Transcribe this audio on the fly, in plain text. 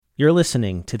You're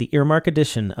listening to the Earmark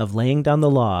edition of Laying Down the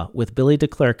Law with Billy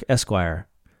DeClercq, Esquire.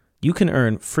 You can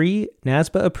earn free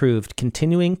NASBA-approved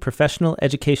continuing professional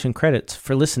education credits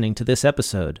for listening to this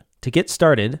episode. To get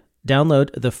started, download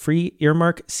the free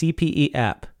Earmark CPE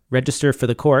app, register for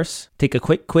the course, take a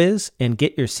quick quiz, and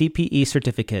get your CPE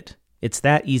certificate. It's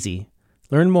that easy.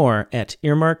 Learn more at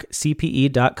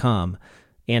earmarkcpe.com.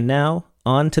 And now,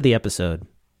 on to the episode.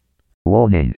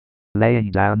 Warning.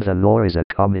 Laying Down the Law is a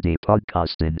comedy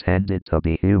podcast intended to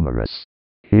be humorous.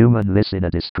 Human listener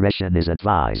discretion is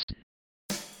advised.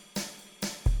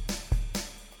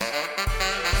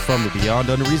 From the Beyond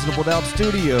Unreasonable Doubt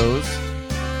Studios,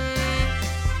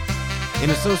 in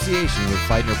association with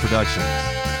Feitner Productions,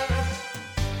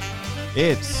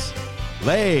 it's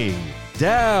Laying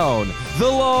Down the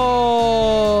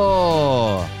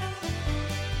Law!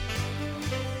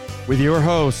 With your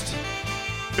host,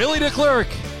 Billy DeClercq.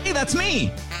 Hey, that's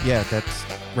me. Yeah, that's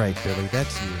right, Billy.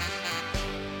 That's you.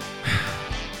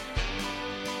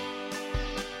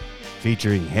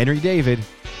 Featuring Henry David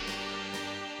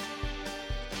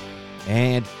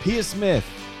and Pia Smith.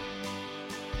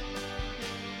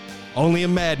 Only a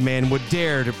madman would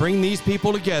dare to bring these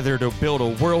people together to build a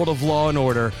world of law and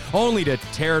order, only to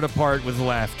tear it apart with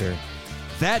laughter.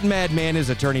 That madman is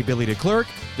attorney Billy DeClercq.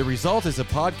 The result is a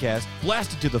podcast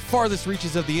blasted to the farthest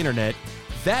reaches of the internet.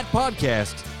 That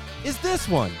podcast is this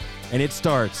one, and it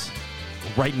starts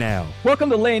right now.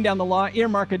 Welcome to Laying Down the Law,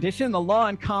 Earmark Edition, the law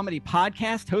and comedy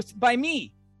podcast hosted by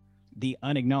me, the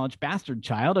unacknowledged bastard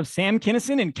child of Sam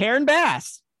Kinison and Karen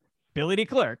Bass, Billy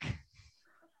DeClercq.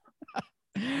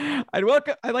 I'd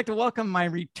like to welcome my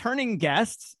returning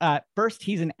guests. First,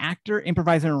 he's an actor,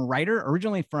 improviser, and writer,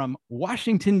 originally from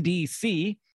Washington,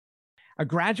 D.C., a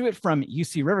graduate from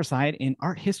UC Riverside in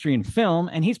art history and film,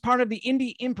 and he's part of the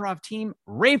indie improv team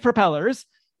Rave Propellers.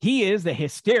 He is the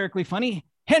hysterically funny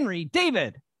Henry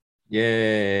David.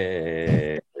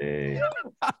 Yay.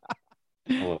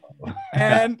 Hello.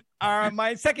 And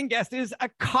my second guest is a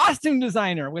costume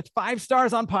designer with 5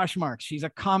 stars on Poshmark. She's a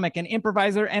comic, an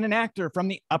improviser, and an actor from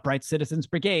the Upright Citizens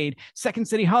Brigade, Second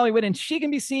City Hollywood, and she can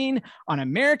be seen on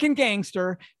American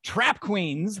Gangster, Trap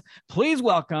Queens. Please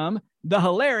welcome the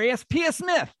hilarious Pia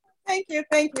Smith. Thank you.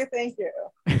 Great to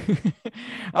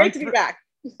be back.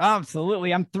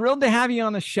 Absolutely. I'm thrilled to have you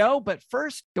on the show, but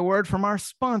first, a word from our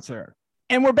sponsor.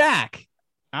 And we're back.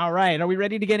 All right. Are we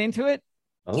ready to get into it?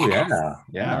 Oh, yes.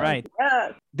 Yeah. All right.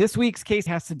 Yes. This week's case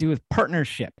has to do with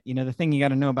partnership. You know, the thing you got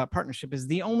to know about partnership is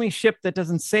the only ship that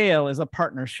doesn't sail is a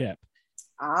partnership.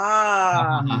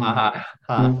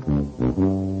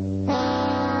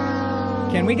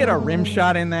 Can we get a rim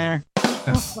shot in there?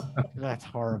 That's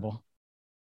horrible.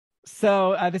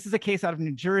 So this is a case out of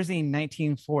New Jersey in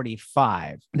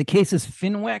 1945. The case is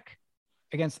Fenwick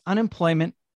against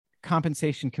Unemployment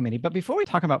Compensation Committee. But before we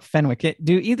talk about Fenwick,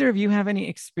 do either of you have any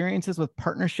experiences with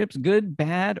partnerships, good,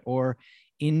 bad, or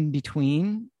in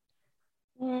between?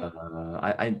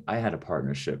 I had a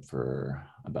partnership for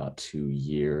about 2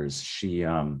 years.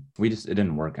 It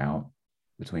didn't work out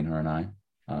between her and I.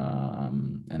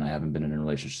 And I haven't been in a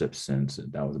relationship since.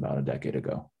 That was about a decade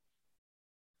ago.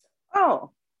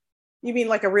 Oh, you mean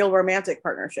like a real romantic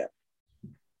partnership?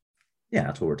 Yeah,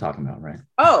 that's what we're talking about, right?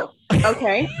 Oh,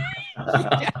 okay.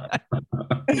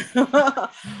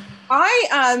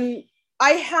 I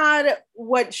had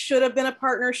what should have been a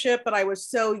partnership, but I was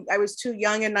too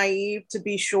young and naive to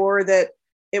be sure that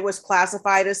it was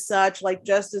classified as such. Like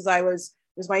just as it was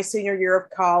my senior year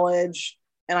of college,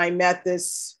 and I met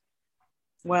this,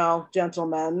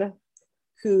 gentleman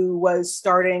who was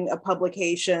starting a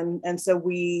publication, and so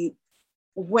we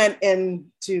went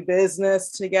into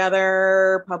business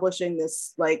together, publishing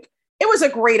this, it was a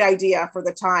great idea for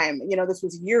the time. You know, this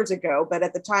was years ago, but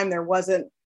at the time there wasn't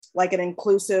like an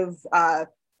inclusive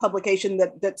publication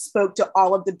that spoke to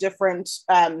all of the different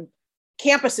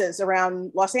campuses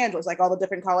around Los Angeles, like all the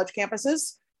different college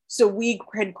campuses. So we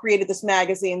had created this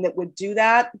magazine that would do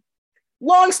that.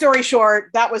 Long story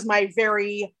short, that was my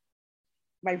really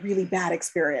bad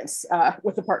experience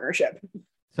with the partnership.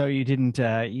 So you didn't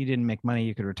make money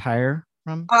you could retire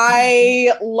from?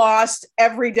 I lost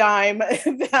every dime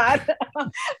that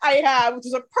I had, which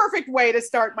is a perfect way to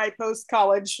start my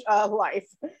post-college life.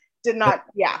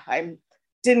 I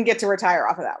didn't get to retire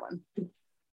off of that one.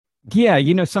 Yeah,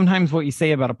 you know, sometimes what you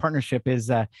say about a partnership is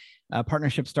a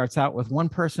partnership starts out with one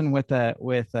person with a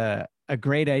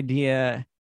great idea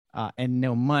and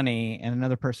no money, and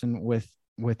another person with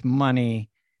money.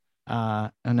 Oh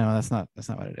no, that's not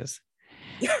what it is.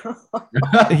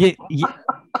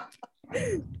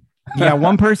 Yeah,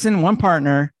 one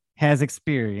partner has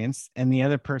experience and the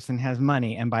other person has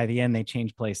money, and by the end they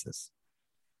change places.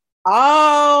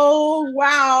 Oh,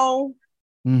 wow.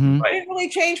 Mhm. We didn't really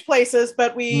change places,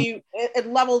 but it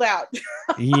leveled out.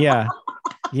 Yeah.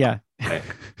 Yeah. Right.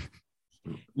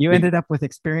 You ended up with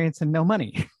experience and no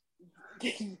money.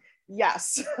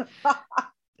 Yes.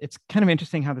 It's kind of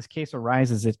interesting how this case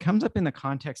arises. It comes up in the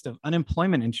context of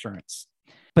unemployment insurance,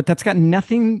 but that's got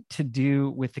nothing to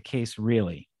do with the case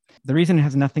really. The reason it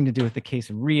has nothing to do with the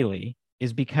case really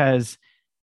is because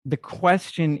the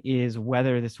question is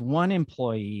whether this one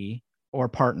employee or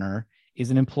partner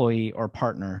is an employee or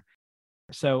partner.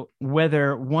 So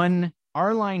whether one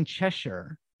Arline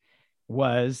Cheshire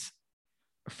was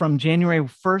from January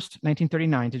 1st,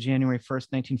 1939 to January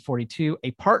 1st, 1942,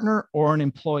 a partner or an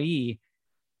employee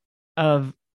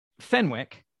of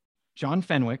Fenwick, John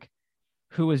Fenwick,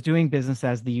 who was doing business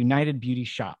as the United Beauty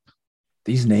Shop.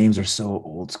 These names are so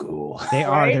old school. They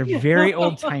are. Right? They're very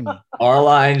old timey.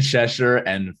 Arline, Cheshire,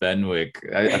 and Fenwick.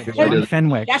 I feel John like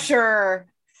Fenwick. Yeah, sure.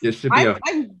 it should be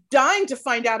I'm dying to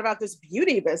find out about this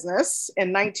beauty business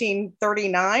in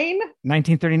 1939.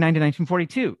 1939 to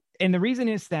 1942. And the reason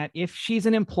is that if she's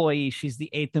an employee, she's the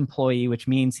eighth employee, which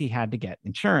means he had to get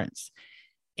insurance.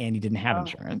 And he didn't have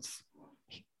insurance.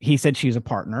 He said she's a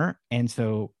partner. And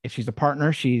so if she's a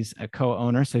partner, she's a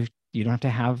co-owner. So you don't have to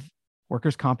have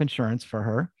workers' comp insurance for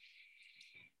her.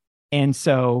 And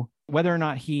so whether or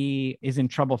not he is in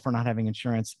trouble for not having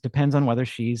insurance depends on whether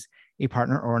she's a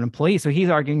partner or an employee. So he's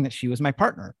arguing that she was my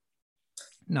partner,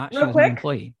 not she was my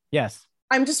employee. Yes.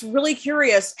 I'm just really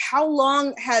curious. How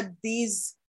long had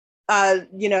these,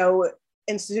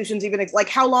 institutions even like?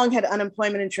 How long had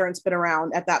unemployment insurance been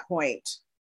around at that point?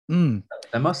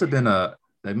 That must have been a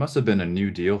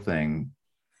New Deal thing.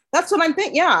 That's what I'm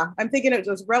thinking. Yeah, I'm thinking it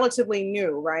was relatively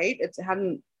new, right? It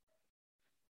hadn't.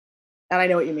 And I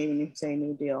know what you mean when you say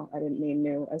New Deal. I didn't mean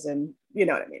new as in, you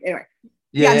know what I mean. Anyway.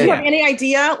 Yeah. Do you have any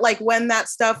idea like when that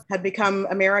stuff had become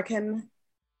American?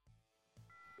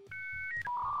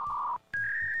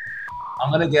 I'm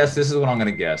going to guess. This is what I'm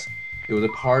going to guess. It was a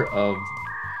part of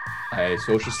a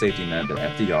social safety net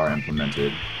that FDR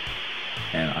implemented.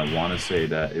 And I want to say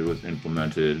that it was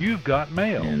implemented. You've got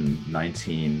mail. In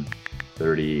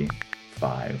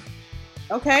 1935.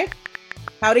 Okay.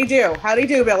 How'd he do,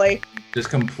 Billy? I'm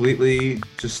just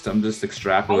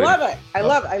extrapolating.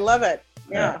 I love it.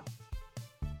 Yeah.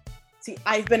 See,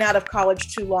 I've been out of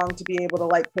college too long to be able to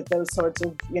like put those sorts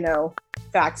of,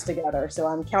 facts together. So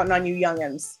I'm counting on you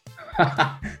youngins.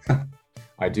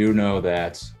 I do know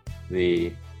that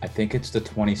I think it's the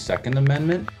 22nd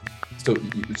Amendment. So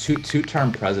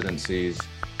two-term presidencies,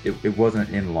 it wasn't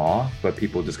in law, but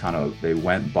people just they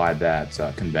went by that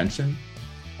convention.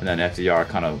 And then FDR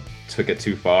kind of took it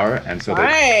too far. And so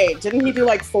didn't he do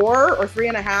like 4 or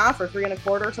 3.5 or 3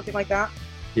 1/4, something like that?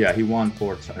 Yeah, he won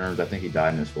 4 terms. I think he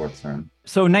died in his 4th term.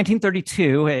 So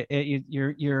 1932,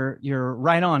 you're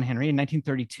right on, Henry. In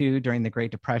 1932, during the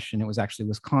Great Depression, it was actually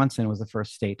Wisconsin was the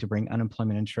first state to bring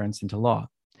unemployment insurance into law.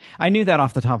 I knew that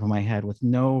off the top of my head with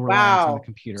no reliance on the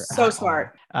computer. So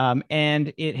smart.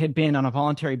 And it had been on a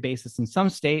voluntary basis in some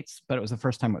states, but it was the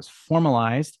first time it was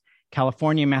formalized.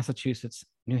 California, Massachusetts,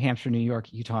 New Hampshire, New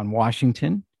York, Utah, and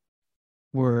Washington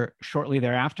were shortly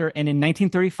thereafter. And in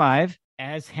 1935,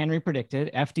 as Henry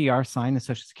predicted, FDR signed the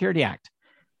Social Security Act,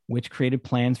 which created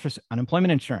plans for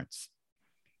unemployment insurance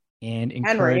and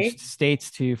encouraged states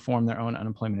to form their own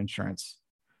unemployment insurance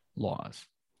laws.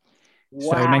 Wow.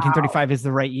 So 1935 is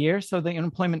the right year. So the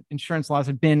unemployment insurance laws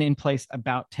had been in place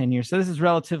about 10 years. So this is a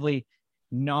relatively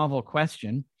novel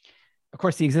question. Of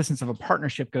course, the existence of a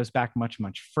partnership goes back much,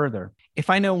 much further.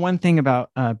 If I know one thing about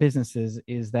businesses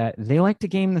is that they like to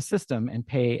game the system and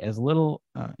pay as little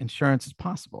insurance as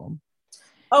possible.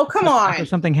 Oh, come on. After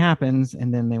something happens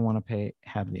and then they want to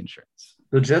have the insurance.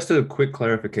 So just a quick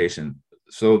clarification.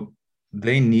 So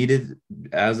they needed,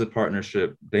 as a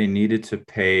partnership, they needed to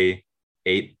pay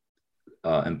 8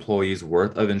 employees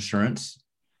worth of insurance,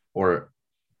 or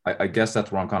I guess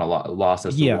that's where I'm kind of lost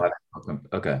as to why.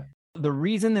 Okay. The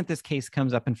reason that this case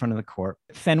comes up in front of the court,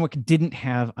 Fenwick didn't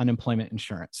have unemployment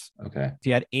insurance. Okay. If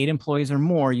you had 8 employees or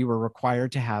more, you were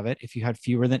required to have it. If you had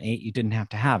fewer than 8, you didn't have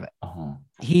to have it.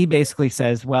 He basically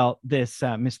says, well, this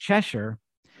Miss Cheshire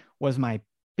was my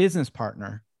business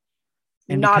partner.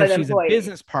 And not because an she's employee. A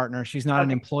business partner, she's not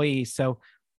an employee. So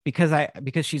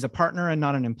because she's a partner and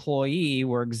not an employee,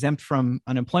 we're exempt from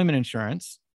unemployment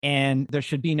insurance. And there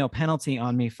should be no penalty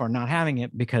on me for not having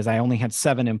it because I only had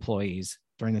 7 employees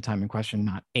during the time in question,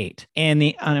 not 8. And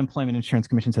the Unemployment Insurance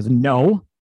Commission says, no,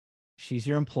 she's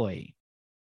your employee.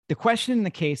 The question in the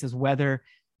case is whether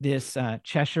this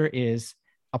Cheshire is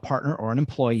a partner or an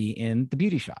employee in the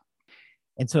beauty shop.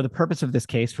 And so the purpose of this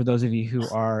case, for those of you who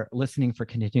are listening for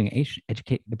continuing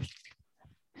education,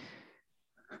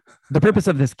 The purpose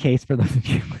of this case, for those of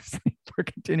you listening for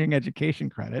continuing education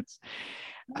credits,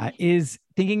 is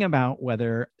thinking about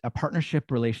whether a partnership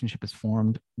relationship is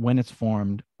formed, when it's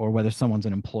formed, or whether someone's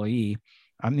an employee.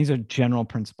 These are general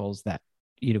principles that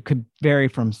could vary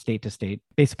from state to state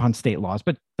based upon state laws,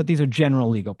 but these are general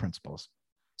legal principles.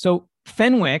 So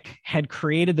Fenwick had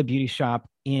created the beauty shop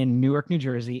in Newark, New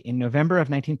Jersey in November of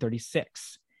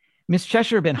 1936. Miss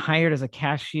Cheshire had been hired as a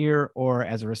cashier or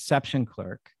as a reception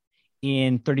clerk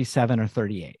in 37 or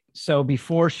 38. So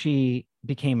before she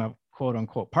became a quote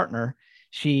unquote partner,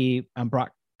 she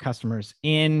brought customers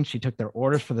in, she took their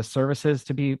orders for the services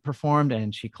to be performed,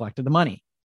 and she collected the money.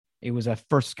 It was a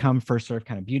first come, first serve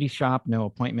kind of beauty shop, no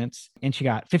appointments. And she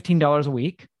got $15 a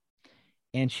week.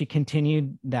 And she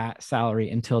continued that salary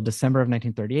until December of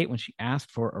 1938 when she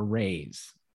asked for a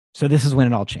raise. So this is when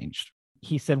it all changed.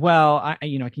 He said, well, I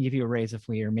can give you a raise if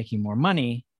we are making more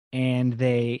money. And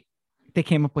they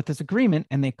came up with this agreement,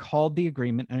 and they called the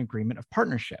agreement an agreement of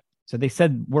partnership. So they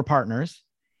said, we're partners.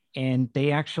 And they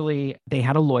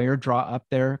had a lawyer draw up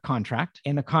their contract.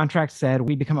 And the contract said,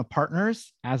 we become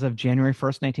partners as of January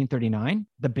 1st, 1939.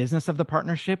 The business of the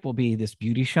partnership will be this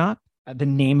beauty shop. The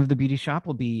name of the beauty shop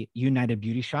will be United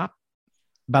Beauty Shop.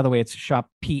 By the way, it's Shop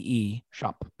PE,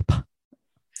 Shop.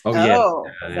 Oh,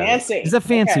 yeah. Fancy. It's a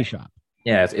fancy shop.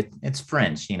 Yeah, it's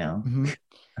French, Mm-hmm.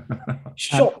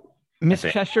 Sure. Miss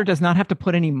Cheshire does not have to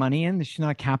put any money in. She's not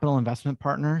a capital investment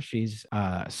partner. She's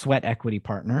a sweat equity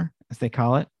partner, as they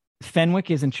call it.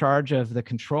 Fenwick is in charge of the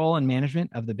control and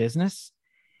management of the business.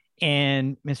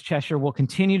 And Miss Cheshire will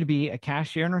continue to be a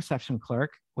cashier and reception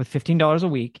clerk with $15 a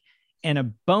week and a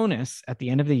bonus at the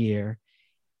end of the year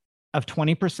of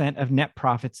 20% of net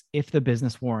profits if the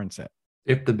business warrants it.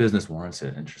 If the business warrants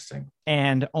it. Interesting.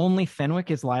 And only Fenwick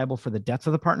is liable for the debts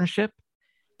of the partnership.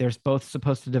 They're both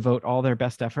supposed to devote all their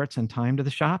best efforts and time to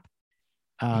the shop.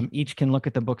 Each can look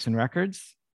at the books and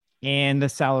records. And the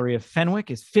salary of Fenwick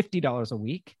is $50 a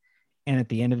week. And at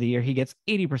the end of the year, he gets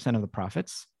 80% of the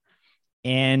profits.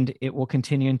 And it will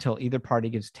continue until either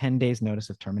party gives 10 days notice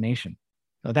of termination.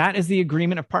 So that is the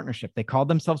agreement of partnership. They called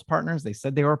themselves partners. They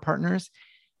said they were partners.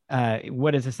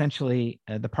 What is essentially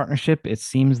the partnership? It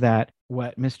seems that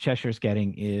what Miss Cheshire's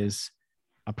getting is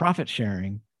a profit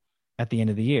sharing at the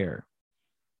end of the year,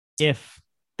 if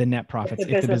the net profits, if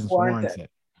the business warrants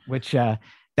it. Which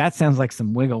that sounds like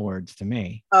some wiggle words to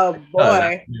me. Oh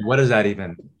boy, what does that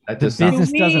even? The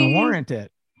business doesn't warrant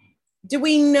it. Do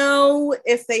we know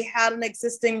if they had an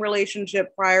existing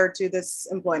relationship prior to this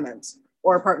employment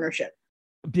or partnership?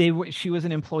 She was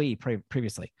an employee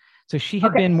previously. So she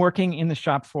had been working in the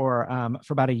shop for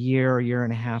about a year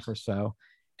and a half or so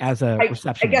as a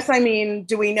receptionist. I guess,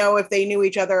 do we know if they knew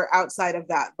each other outside of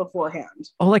that beforehand?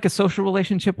 Oh, like a social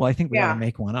relationship? Well, I think we ought to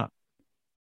make one up.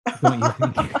 Don't you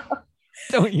think?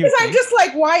 Don't you? Because I'm just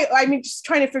like, why? Just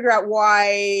trying to figure out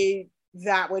why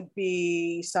that would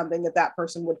be something that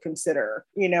person would consider.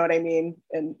 You know what I mean?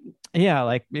 And yeah,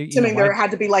 like assuming there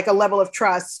had to be like a level of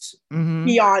trust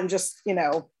beyond just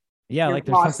yeah, like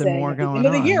there's something more going on. End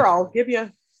of the year, I'll give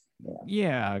you.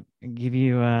 Give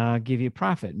you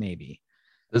profit maybe.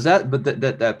 Does that? But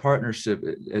that partnership,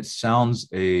 it sounds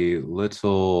a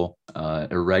little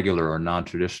irregular or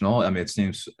non-traditional. It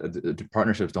seems the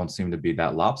partnerships don't seem to be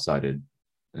that lopsided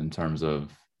in terms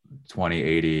of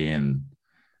 20/80 and.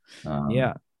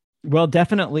 Yeah. Well,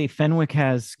 definitely Fenwick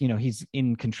has, he's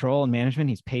in control and management.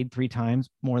 He's paid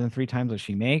more than three times what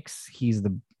she makes. He's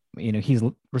he's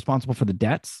responsible for the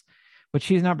debts, but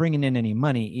she's not bringing in any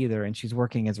money either. And she's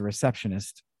working as a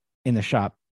receptionist in the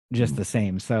shop just the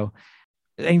same. So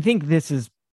I think this is,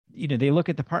 they look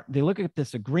at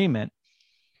this agreement.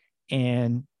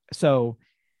 And so,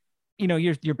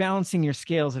 you're balancing your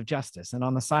scales of justice, and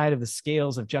on the side of the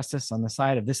scales of justice, on the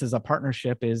side of this is a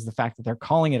partnership, is the fact that they're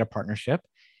calling it a partnership,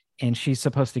 and she's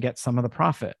supposed to get some of the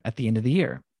profit at the end of the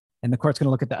year. And the court's going to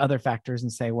look at the other factors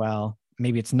and say, well,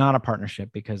 maybe it's not a partnership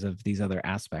because of these other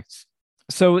aspects.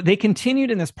 So they continued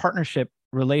in this partnership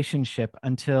relationship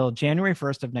until January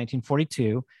 1st of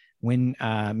 1942, when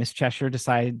Miss Cheshire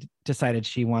decided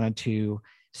she wanted to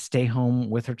stay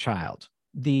home with her child.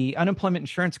 The Unemployment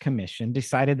Insurance Commission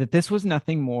decided that this was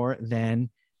nothing more than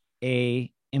an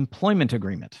employment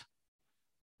agreement.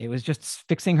 It was just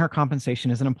fixing her compensation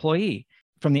as an employee.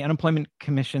 From the Unemployment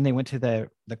Commission, they went to the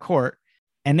court,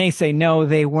 and they say, no,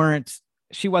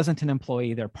 she wasn't an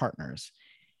employee, they're partners.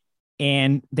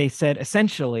 And they said,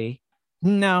 essentially,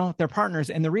 no, they're partners.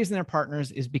 And the reason they're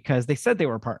partners is because they said they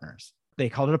were partners. They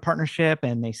called it a partnership,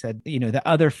 and they said, the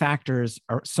other factors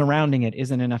surrounding it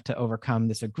isn't enough to overcome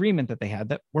this agreement that they had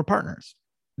that we're partners.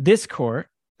 This court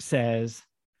says,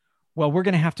 well, we're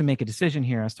going to have to make a decision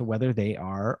here as to whether they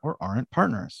are or aren't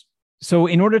partners. So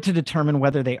in order to determine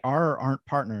whether they are or aren't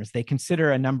partners, they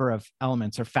consider a number of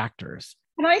elements or factors.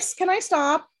 Can I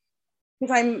stop?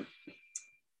 Because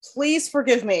please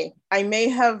forgive me. I may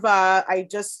have, I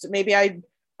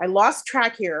lost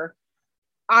track here.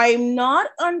 I'm not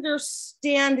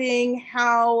understanding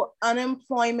how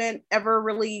unemployment ever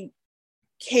really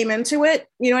came into it.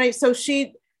 You know what I mean? So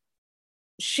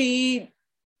she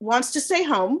wants to stay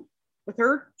home with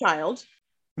her child.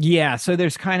 Yeah. So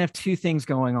there's kind of two things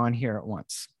going on here at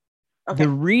once. Okay. The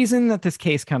reason that this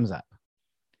case comes up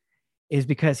is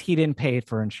because he didn't pay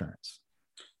for insurance.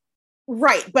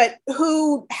 Right. But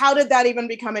how did that even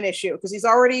become an issue? Because he's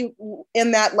already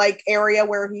in that like area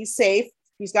where he's safe.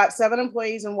 He's got 7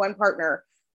 employees and 1 partner.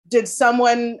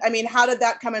 How did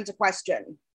that come into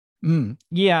question?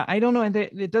 Yeah, I don't know.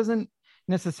 It doesn't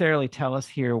necessarily tell us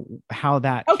here how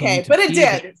that. Okay, but it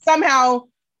did. Somehow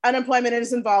unemployment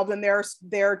is involved and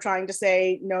they're trying to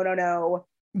say, no.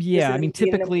 Yeah, I mean,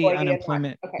 typically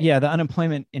unemployment. Okay. Yeah, the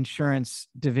unemployment insurance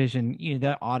division,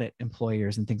 they audit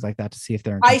employers and things like that to see if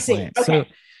they're in compliance. I see.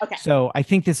 Okay. So I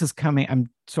think this is coming. I'm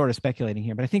sort of speculating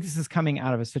here, but I think this is coming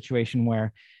out of a situation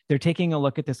where they're taking a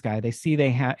look at this guy. They see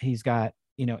he's got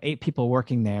 8 people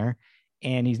working there,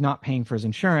 and he's not paying for his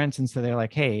insurance, and so they're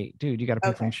like, "Hey, dude, you got to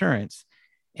pay for insurance."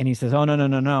 And he says, "Oh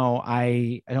no,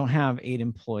 I don't have 8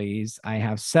 employees. I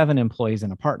have 7 employees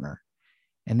and a partner."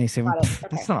 And they say,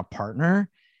 "That's not a partner."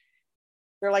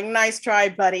 They're like, "Nice try,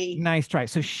 buddy." Nice try.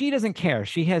 So she doesn't care.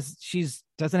 She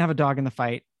doesn't have a dog in the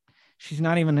fight. She's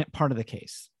not even part of the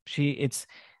case.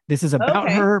 This is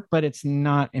about her, but it's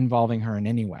not involving her in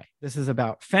any way. This is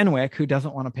about Fenwick, who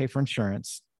doesn't want to pay for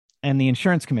insurance, and the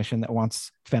insurance commission that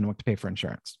wants Fenwick to pay for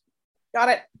insurance. Got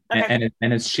it. Okay.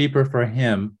 And it's cheaper for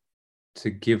him to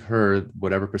give her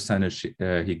whatever percentage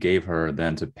he gave her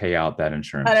than to pay out that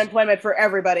insurance. Unemployment for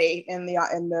everybody in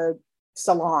the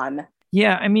salon.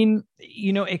 Yeah, I mean,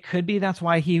 it could be that's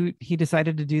why he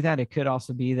decided to do that. It could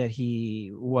also be that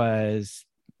he was,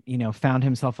 found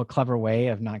himself a clever way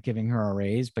of not giving her a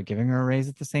raise, but giving her a raise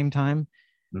at the same time.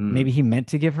 Maybe he meant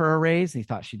to give her a raise. He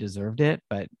thought she deserved it,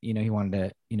 but, he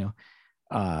wanted to,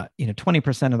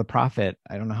 20% of the profit.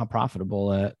 I don't know how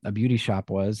profitable a beauty shop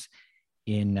was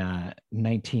in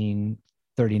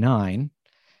 1939,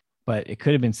 but it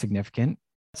could have been significant.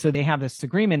 So they have this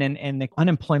agreement, and the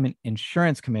Unemployment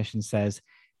Insurance Commission says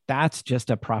that's just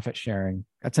a profit sharing.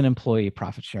 That's an employee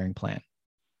profit sharing plan.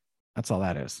 That's all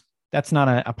that is. That's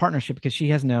not a partnership because she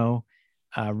has no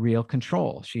real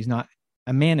control. She's not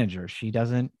a manager. She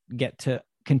doesn't get to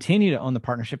continue to own the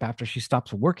partnership after she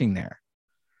stops working there.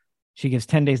 She gives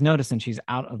 10 days notice and she's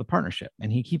out of the partnership,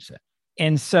 and he keeps it.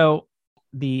 And so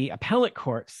the appellate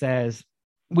court says,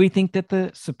 we think that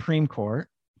the Supreme Court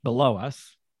below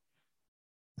us,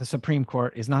 the Supreme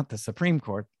Court is not the Supreme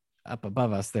Court up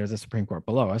above us. There's a Supreme Court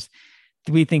below us.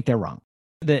 We think they're wrong.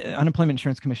 The Unemployment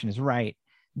Insurance Commission is right.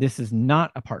 This is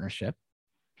not a partnership.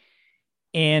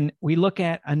 And we look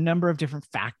at a number of different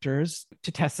factors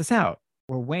to test this out.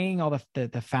 We're weighing all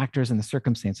the factors and the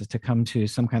circumstances to come to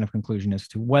some kind of conclusion as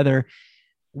to whether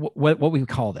what we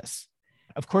call this.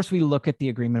 Of course, we look at the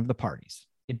agreement of the parties.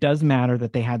 It does matter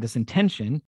that they had this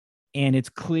intention, and it's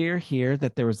clear here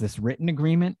that there was this written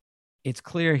agreement. It's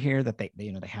clear here that they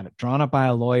had it drawn up by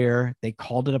a lawyer. They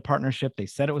called it a partnership. They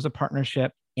said it was a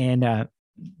partnership, and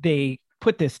they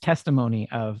put this testimony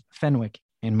of Fenwick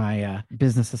in my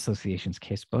business association's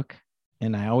casebook.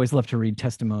 And I always love to read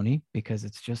testimony because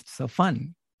it's just so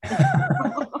fun.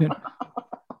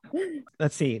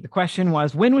 Let's see. The question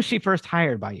was, when was she first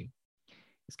hired by you?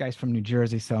 This guy's from New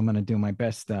Jersey, so I'm going to do my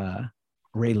best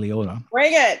Ray Liotta.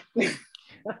 Bring it.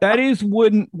 That is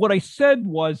when what I said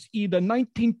was either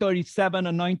 1937 or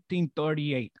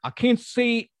 1938. I can't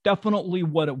say definitely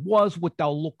what it was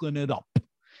without looking it up.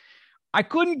 I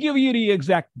couldn't give you the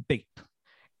exact date.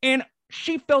 And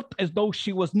she felt as though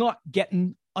she was not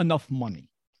getting enough money.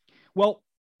 Well,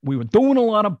 we were doing a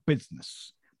lot of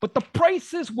business, but the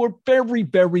prices were very,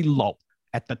 very low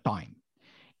at the time.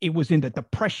 It was in the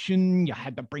Depression. You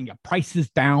had to bring your prices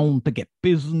down to get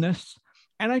business.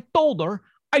 And I told her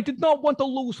I did not want to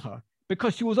lose her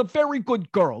because she was a very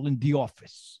good girl in the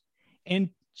office and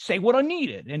say what I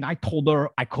needed. And I told her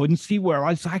I couldn't see where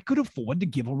I could afford to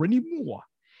give her any more.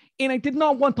 And I did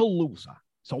not want to lose her.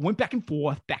 So I went back and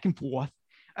forth.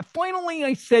 And finally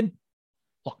I said,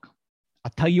 look,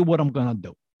 I'll tell you what I'm going to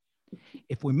do.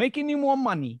 If we make any more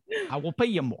money, I will pay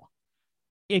you more.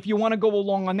 If you want to go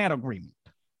along on that agreement.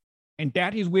 And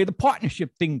that is where the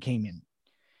partnership thing came in.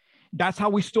 That's how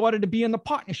we started to be in the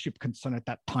partnership concern at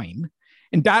that time.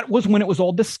 And that was when it was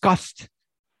all discussed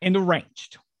and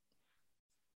arranged.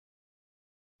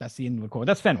 That's the end of the quote.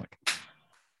 That's Fenwick.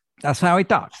 That's how he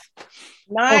talks.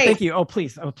 Nice. Oh, thank you. Oh,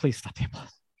 please stop the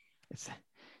applause. It's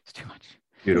too much.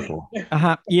 Beautiful.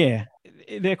 Yeah.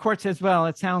 The court says, well,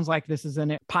 it sounds like this is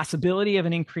a possibility of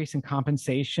an increase in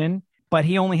compensation, but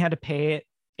he only had to pay it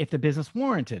if the business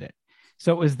warranted it.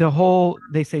 So it was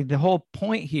they say the whole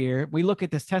point here, we look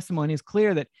at this testimony, is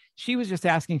clear that she was just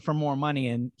asking for more money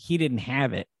and he didn't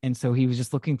have it. And so he was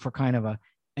just looking for kind of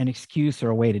an excuse or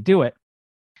a way to do it.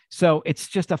 So it's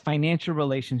just a financial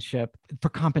relationship for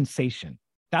compensation.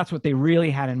 That's what they really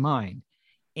had in mind.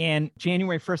 And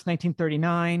January 1st,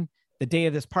 1939, the day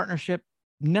of this partnership,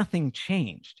 nothing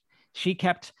changed. She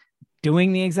kept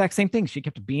doing the exact same thing. She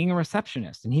kept being a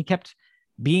receptionist and he kept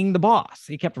being the boss.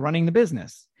 He kept running the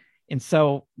business. And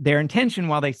so their intention,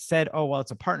 while they said, oh, well,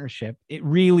 it's a partnership, it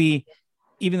really,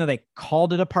 even though they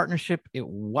called it a partnership, it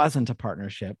wasn't a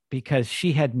partnership because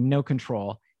she had no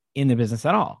control in the business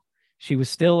at all. She was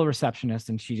still a receptionist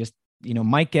and she just,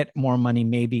 might get more money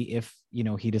maybe if,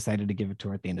 he decided to give it to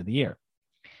her at the end of the year.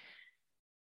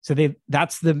 So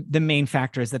that's the main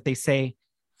factor, is that they say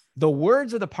the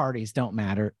words of the parties don't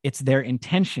matter. It's their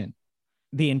intention.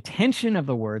 The intention of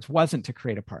the words wasn't to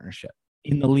create a partnership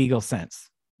in the legal sense.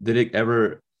 Did it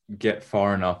ever get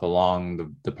far enough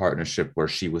along the partnership where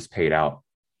she was paid out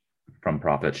from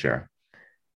profit share?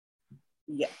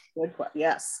 Yeah,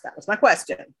 yes, that was my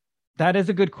question. That is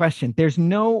a good question. There's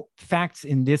no facts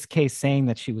in this case saying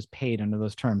that she was paid under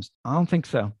those terms. I don't think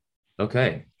so.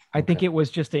 Okay. I think it was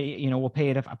just we'll pay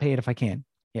it if I can.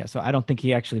 Yeah. So I don't think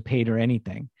he actually paid her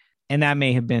anything. And that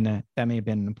may have been an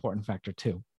important factor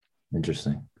too.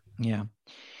 Interesting. Yeah.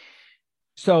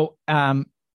 So,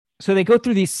 so they go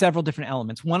through these several different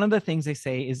elements. One of the things they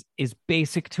say is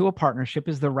basic to a partnership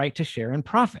is the right to share in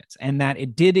profits, and that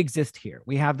it did exist here.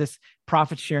 We have this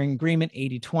profit sharing agreement,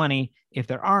 80-20, if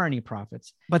there are any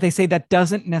profits, but they say that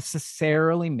doesn't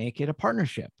necessarily make it a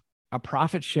partnership. A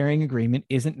profit sharing agreement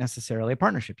isn't necessarily a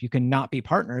partnership. You can not be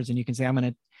partners and you can say, I'm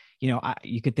going to,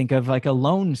 you could think of like a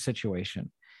loan situation.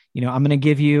 I'm going to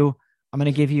give you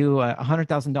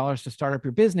 $100,000 to start up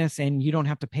your business and you don't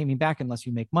have to pay me back unless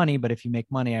you make money. But if you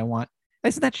make money,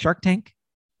 isn't that Shark Tank?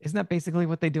 Isn't that basically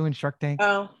what they do in Shark Tank?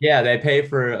 Oh, yeah. They pay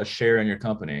for a share in your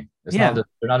company. They're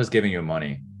not just giving you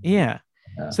money. Yeah.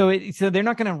 So they're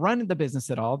not going to run the business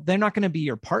at all. They're not going to be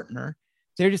your partner.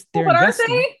 They're but investing.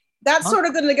 Aren't they? That's sort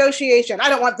of the negotiation. I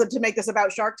don't want them to make this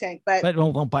about Shark Tank, but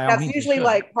that's usually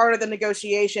like part of the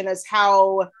negotiation is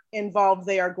how involved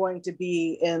they are going to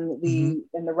be in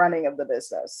the running of the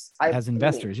business as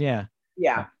investors. Yeah.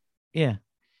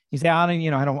 You say, I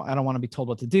don't want to be told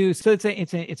what to do. So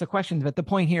it's a question, but the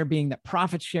point here being that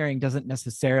profit sharing doesn't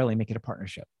necessarily make it a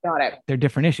partnership. Got it. They're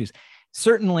different issues.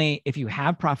 Certainly, if you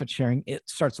have profit sharing, it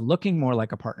starts looking more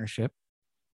like a partnership.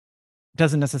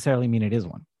 Doesn't necessarily mean it is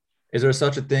one. Is there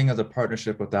such a thing as a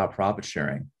partnership without profit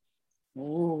sharing?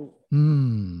 Ooh.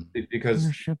 Because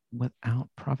partnership without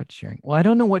profit sharing. Well, I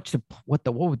don't know what would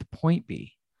the point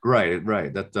be? Right.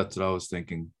 That's what I was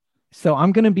thinking. So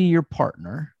I'm going to be your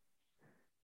partner.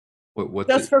 What?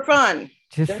 Just for fun.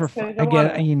 Just for fun.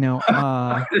 Again,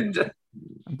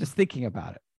 I'm just thinking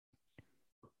about it.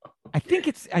 I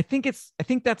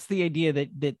think that's the idea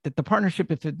that the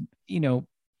partnership, if it,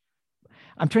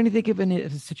 I'm trying to think of a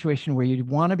situation where you'd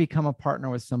want to become a partner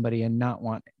with somebody and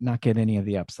not get any of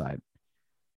the upside.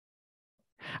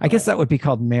 I guess that would be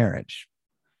called marriage.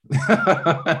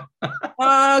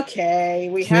 Okay,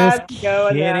 we had to go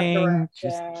in that direction.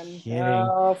 Just kidding.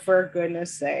 Oh, for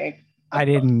goodness sake! I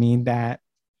didn't mean that.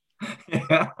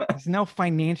 There's no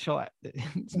financial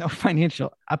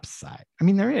upside. I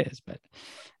mean, there is, but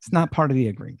it's not part of the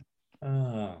agreement.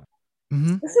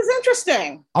 This is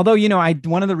interesting. Although,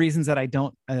 one of the reasons that I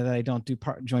don't do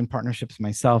joint partnerships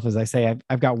myself is I say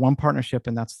I've got one partnership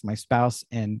and that's my spouse,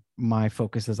 and my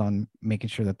focus is on making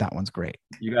sure that one's great.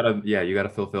 You gotta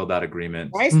fulfill that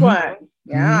agreement. Nice one.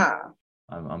 Yeah.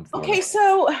 I'm okay. That.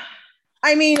 So,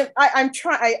 I mean, I'm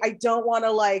trying. I don't want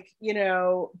to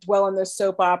dwell on this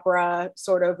soap opera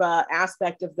sort of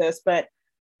aspect of this, but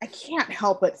I can't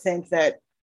help but think that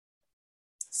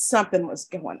something was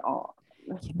going on.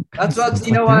 That's what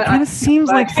what. It kind of seems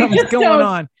like something's going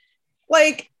on.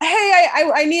 Like, hey,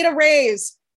 I need a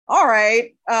raise. All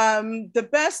right. The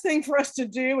best thing for us to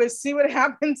do is see what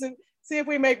happens and see if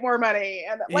we make more money.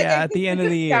 And at the end of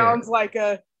the year, sounds like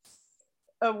a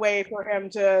way for him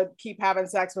to keep having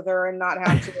sex with her and not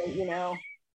have to,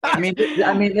 I mean,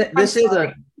 this is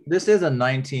a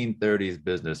 1930s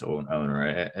business owner,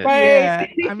 right? Yeah.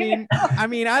 I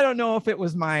mean, I don't know if it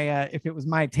was my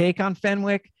take on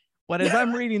Fenwick. But as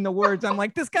I'm reading the words, I'm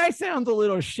like, this guy sounds a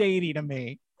little shady to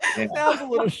me. Yeah. Sounds a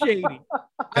little shady.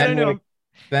 I don't know.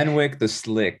 Fenwick the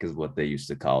Slick is what they used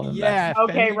to call him. Yeah.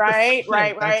 Okay, Fenwick the right.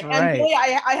 Slick, And right. Billy,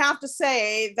 I have to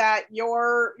say that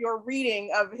your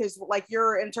reading of his, like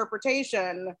your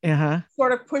interpretation,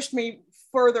 sort of pushed me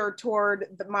further toward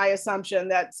my assumption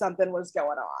that something was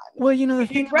going on. Well, you know, the If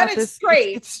thing you read about it this,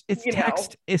 straight, it's you know.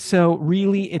 text is so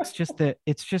really, it's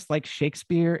just like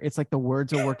Shakespeare. It's like the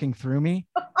words are working through me.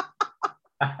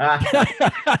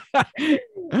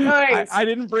 Nice. I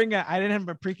didn't have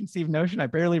a preconceived notion. I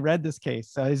barely read this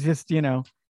case, so it's just, you know,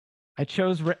 I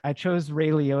chose Ray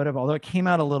Liotta, although it came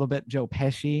out a little bit Joe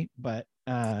Pesci, but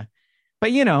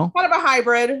you know, kind of a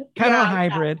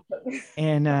hybrid.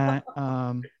 And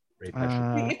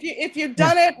if you'd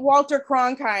done it Walter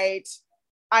Cronkite,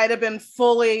 I'd have been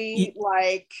fully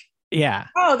like, yeah,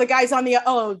 oh, the guy's on the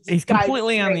he's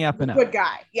completely on the up and up, good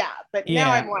guy, yeah. But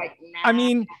now I'm like, nah. I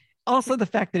mean, also the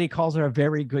fact that he calls her a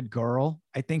very good girl,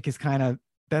 I think is kind of,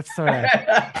 that's sort of,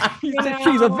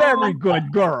 she's a very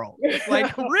good girl.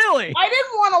 Like, really? I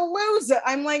didn't want to lose it.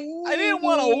 I'm like, I didn't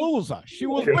want to lose her. She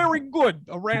was very good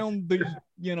around the,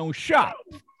 you know, shop.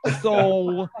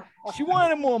 So she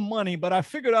wanted more money, but I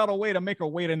figured out a way to make her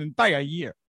wait an entire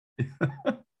year.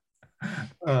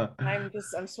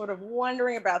 I'm sort of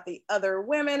wondering about the other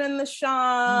women in the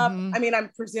shop. I mean, I'm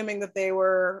presuming that they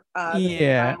were. Are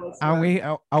we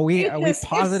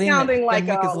positing sounding like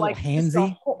a little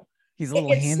handsy? He's a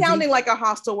little handsy. Sounding like a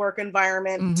hostile work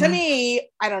environment to me.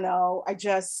 I don't know. I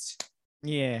just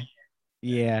yeah.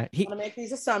 He want to make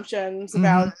these assumptions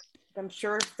about. I'm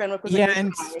sure Fenwick was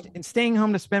and staying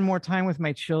home to spend more time with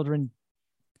my children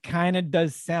kind of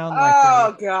does sound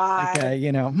like God,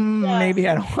 you know, maybe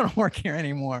I don't want to work here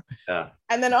anymore. Yeah.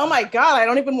 And then, oh my God, I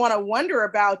don't even want to wonder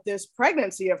about this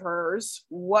pregnancy of hers.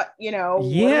 What, you know,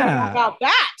 about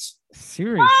that?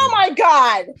 Seriously. Oh my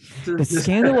God. The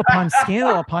scandal upon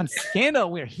scandal upon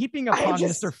scandal we're heaping upon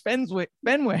Mr.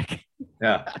 Fenwick.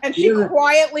 Yeah. And she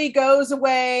quietly goes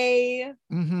away.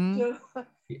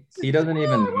 He doesn't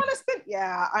even.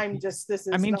 This is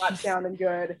not sounding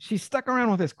good. She stuck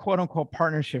around with this quote unquote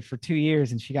partnership for 2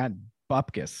 years and she got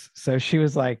bupkis. So she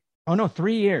was like, oh no,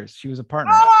 3 years. She was a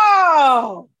partner.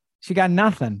 Oh, she got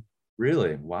nothing.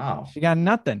 Really? Wow. She got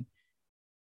nothing.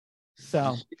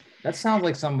 So that sounds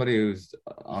like somebody who's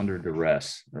under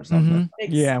duress or something.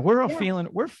 Yeah, we're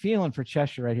feeling for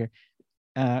Cheshire right here.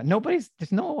 There's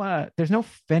no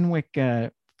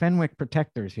Fenwick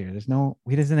protectors here.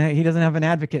 He doesn't have an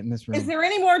advocate in this room. Is there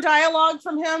any more dialogue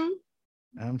from him?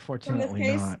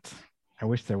 Unfortunately not. I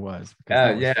wish there was.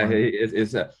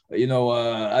 It's you know,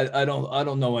 I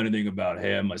don't know anything about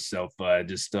hair myself. I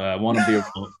just want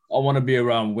to be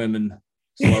around women.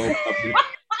 So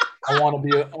I want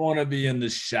to be in the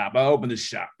shop. I open the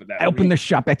shop for that. The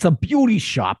shop. It's a beauty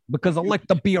shop because I like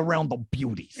to be around the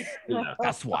beauties. Yeah.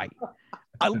 That's why.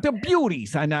 The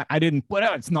beauties, and I didn't put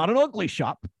out. It's not an ugly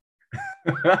shop.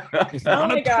 It's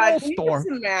not oh my God! Can you just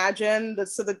imagine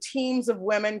the teams of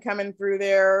women coming through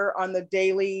there on the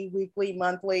daily, weekly,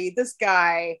 monthly? This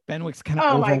guy Fenwick's kind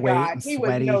of overweight. My God, he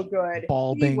sweaty, was no good.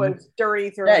 Balding. He was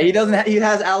dirty. Yeah, he doesn't. He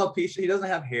has alopecia. He doesn't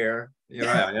have hair. You're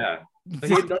right. Yeah. But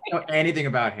he doesn't know anything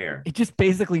about hair. He's just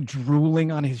basically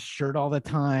drooling on his shirt all the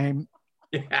time.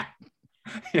 Yeah.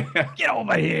 Get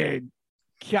over here.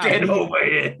 God, Get over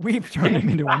here. We've turned him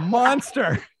into a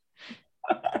monster.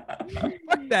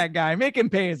 Fuck that guy. Make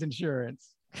him pay his insurance.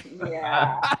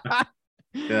 Yeah.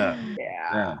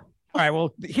 All right.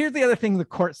 Well, here's the other thing the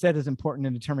court said is important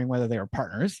in determining whether they are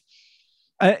partners.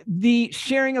 The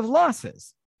sharing of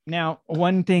losses. Now,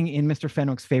 one thing in Mr.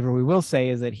 Fenwick's favor we will say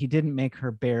is that he didn't make her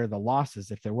bear the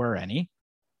losses if there were any.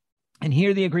 And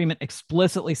here the agreement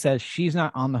explicitly says she's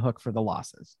not on the hook for the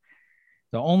losses.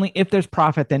 So only if there's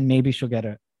profit, then maybe she'll get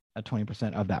a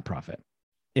 20% of that profit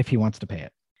if he wants to pay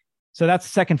it. So that's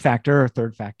the second factor or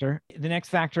third factor. The next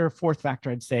factor, fourth factor,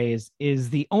 I'd say is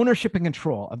the ownership and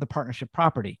control of the partnership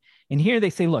property. And here they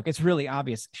say, look, it's really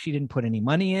obvious. She didn't put any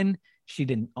money in. She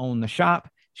didn't own the shop.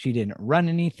 She didn't run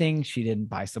anything. She didn't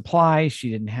buy supplies.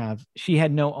 She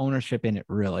had no ownership in it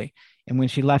really. And when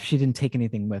she left, she didn't take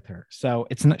anything with her. So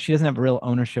she doesn't have real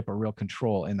ownership or real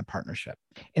control in the partnership.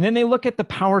 And then they look at the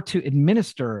power to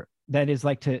administer. That is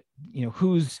like to, you know,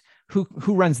 who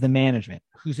runs the management,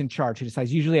 who's in charge, who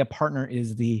decides. Usually a partner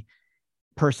is a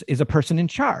person in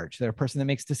charge. They're a person that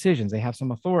makes decisions. They have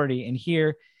some authority. And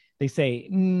here they say,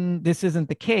 this isn't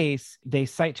the case. They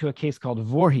cite to a case called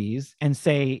Voorhees and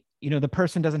say, you know, the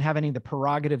person doesn't have any of the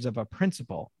prerogatives of a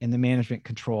principal in the management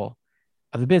control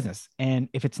of the business. And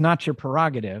if it's not your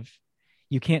prerogative,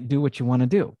 you can't do what you want to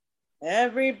do.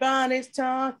 Everybody's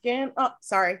talking. Oh,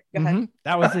 sorry. Go ahead.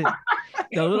 That was it.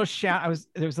 There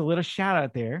was a little shout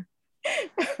out there.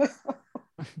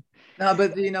 No,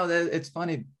 but it's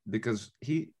funny because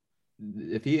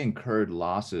if he incurred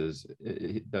losses,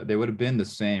 they would have been the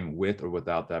same with or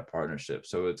without that partnership.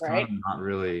 So it's kind of not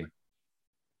really.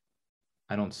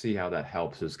 I don't see how that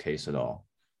helps his case at all.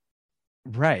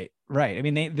 Right. I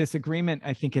mean, this agreement,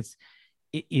 I think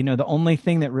the only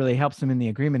thing that really helps him in the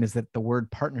agreement is that the word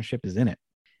partnership is in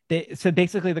it. So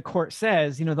basically the court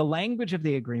says, the language of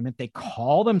the agreement, they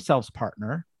call themselves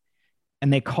partner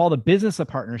and they call the business a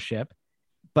partnership,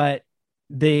 but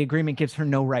the agreement gives her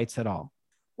no rights at all.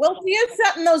 Well, she is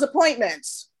setting those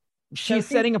appointments. She's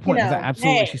setting appointments.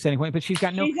 Absolutely. She's setting appointments, but she's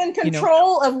got she's in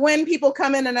control of when people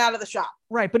come in and out of the shop.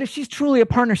 Right. But if she's truly a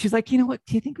partner, she's like, you know what?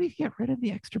 Do you think we could get rid of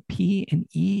the extra P and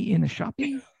E in the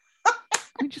shopping?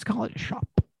 We just call it a shop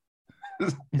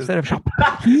instead of shop.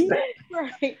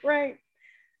 Right.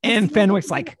 And Fenwick's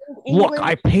like, look,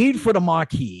 I paid for the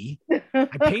marquee. I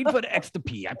paid for the extra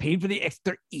P. I paid for the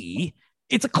extra E.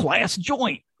 It's a class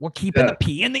joint. We're keeping the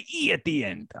P and the E at the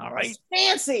end. All right. It's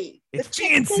fancy. It's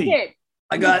fancy.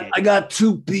 I got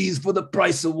 2 P's for the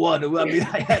price of 1. I mean,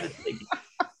 I had to think.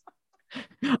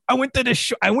 I went to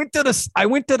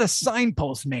the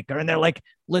signpost maker and they're like,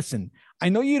 listen, I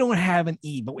know you don't have an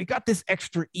E, but we got this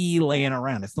extra E laying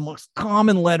around. It's the most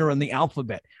common letter in the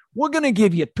alphabet. We're going to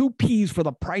give you 2 P's for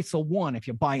the price of 1 if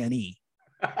you buy an E.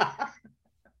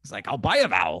 It's like, I'll buy a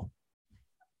vowel.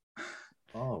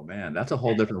 Oh man, that's a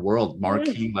whole different world.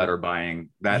 Marquee letter buying.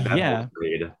 That whole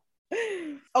grade.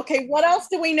 Okay, what else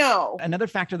do we know? Another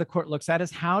factor the court looks at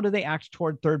is how do they act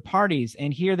toward third parties?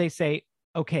 And here they say,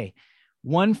 okay,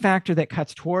 one factor that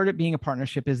cuts toward it being a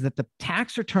partnership is that the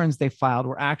tax returns they filed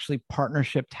were actually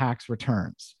partnership tax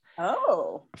returns.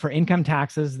 Oh. For income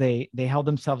taxes, they held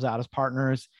themselves out as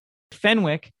partners.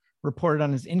 Fenwick reported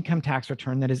on his income tax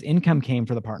return that his income came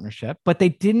for the partnership, but they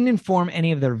didn't inform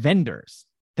any of their vendors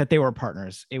that they were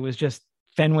partners. It was just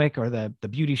Fenwick or the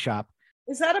beauty shop.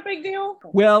 Is that a big deal?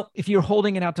 Well, if you're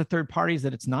holding it out to third parties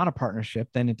that it's not a partnership,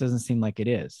 then it doesn't seem like it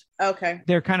is. Okay.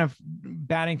 They're kind of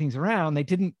batting things around. They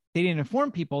didn't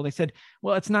inform people. They said,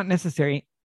 well, it's not necessary.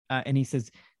 And he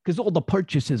says, because all the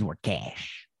purchases were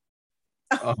cash.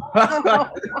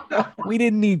 We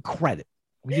didn't need credit.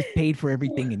 We just paid for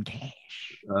everything in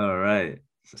cash. All right.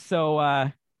 So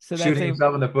that's shooting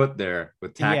himself in the foot there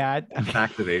with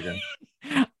tax evasion.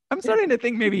 I'm starting to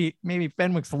think maybe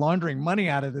Fenwick's laundering money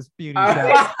out of this beauty shop.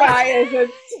 This guy is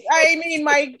I mean,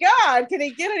 my God, can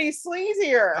he get any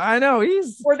sleazier? I know.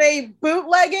 Were they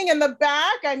bootlegging in the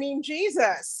back? I mean,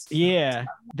 Jesus. Yeah.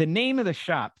 The name of the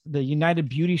shop, the United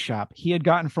Beauty Shop, he had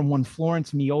gotten from one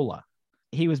Florence Miola.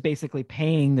 He was basically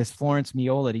paying this Florence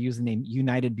Miola to use the name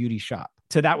United Beauty Shop.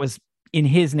 So that was in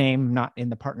his name, not in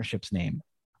the partnership's name.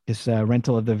 This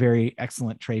rental of the very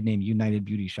excellent trade name United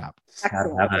Beauty Shop. Have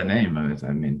that name.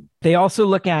 I mean, they also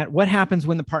look at what happens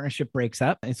when the partnership breaks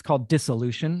up. It's called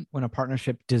dissolution, when a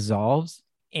partnership dissolves.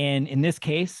 And in this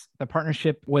case, the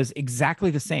partnership was exactly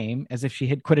the same as if she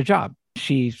had quit a job.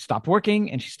 She stopped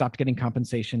working and she stopped getting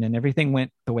compensation, and everything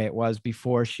went the way it was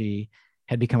before she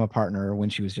had become a partner, when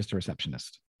she was just a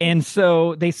receptionist. And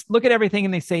so they look at everything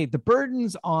and they say the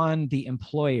burden's on the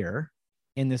employer.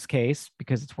 In this case,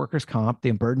 because it's workers' comp,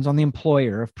 the burden's on the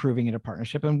employer of proving it a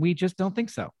partnership, and we just don't think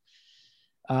so.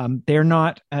 They're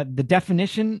not the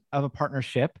definition of a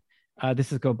partnership.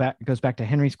 Goes back to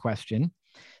Henry's question.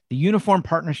 The Uniform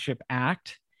Partnership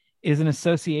Act is an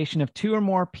association of 2 or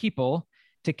more people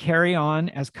to carry on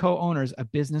as co-owners a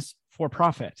business for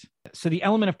profit. So the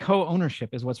element of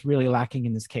co-ownership is what's really lacking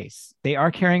in this case. They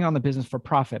are carrying on the business for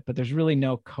profit, but there's really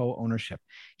no co-ownership.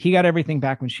 He got everything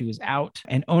back when she was out,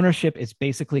 and ownership is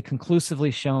basically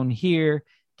conclusively shown here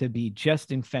to be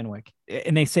just in Fenwick.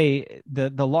 And they say the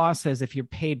law says if you're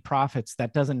paid profits,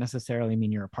 that doesn't necessarily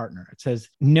mean you're a partner. It says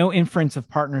no inference of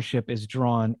partnership is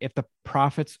drawn if the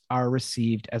profits are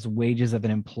received as wages of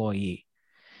an employee.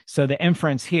 So the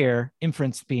inference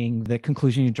being the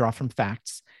conclusion you draw from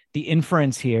facts, the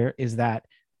inference here is that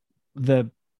the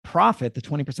profit, the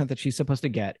 20% that she's supposed to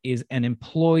get, is an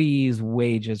employee's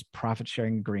wages profit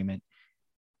sharing agreement.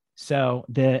 So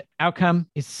the outcome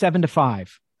is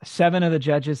 7-5. 7 of the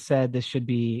judges said this should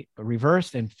be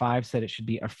reversed, and 5 said it should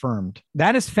be affirmed.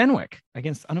 That is Fenwick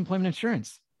against Unemployment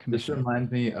Insurance Commission. This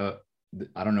reminds me of,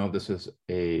 I don't know if this is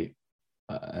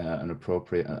an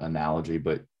appropriate analogy,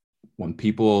 but when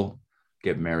people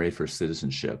get married for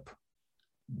citizenship,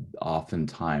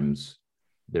 oftentimes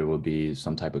there will be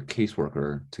some type of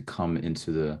caseworker to come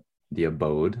into the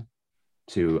abode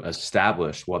to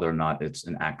establish whether or not it's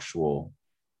an actual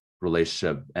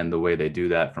relationship. And the way they do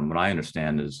that, from what I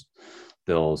understand, is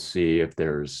They'll see if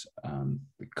there's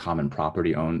common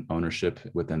property ownership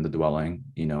within the dwelling.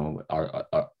 You know,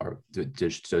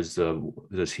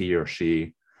 does he or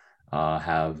she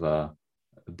have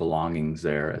belongings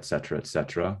there, et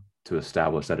cetera, to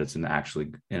establish that it's an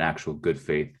actual good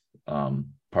faith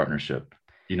partnership.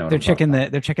 You know, they're checking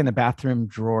the bathroom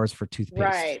drawers for toothpaste,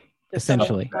 right?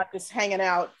 Essentially, not just hanging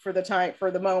out for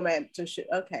the moment to shoot.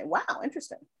 Okay, wow,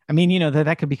 interesting. I mean, you know,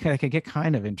 that could get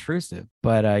kind of intrusive,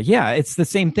 but yeah, it's the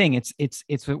same thing. It's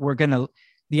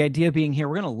the idea being here,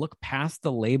 we're gonna look past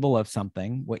the label of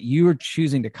something, what you are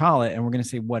choosing to call it, and we're gonna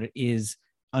say what it is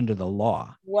under the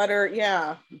law. What are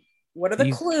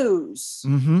the clues?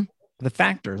 Mm-hmm. The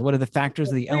factors. What are the factors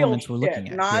of the elements we're looking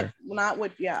at? Not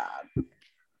what. Yeah.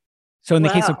 So in the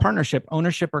case of partnership,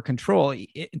 ownership or control.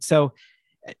 So,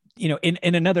 you know,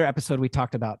 in another episode, we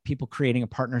talked about people creating a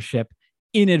partnership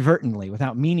inadvertently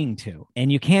without meaning to,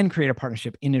 and you can create a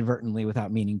partnership inadvertently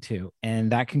without meaning to,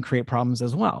 and that can create problems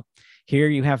as well. Here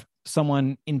you have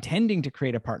someone intending to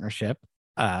create a partnership,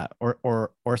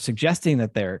 or suggesting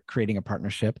that they're creating a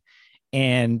partnership,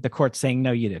 and the court's saying,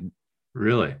 no, you didn't.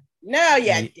 Really? No,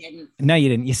 you didn't. No, you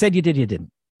didn't. You said you did. You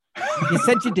didn't. You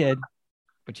said you did,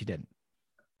 but you didn't.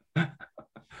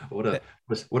 What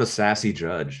a sassy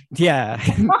judge. Yeah.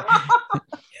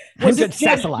 Was it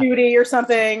Judge Judy or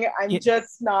something? I'm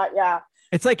just not. Yeah.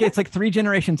 It's like 3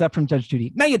 generations up from Judge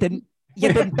Judy. No, you didn't.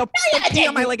 You didn't. Don't pee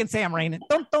on my leg and say I'm raining.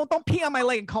 Don't pee on my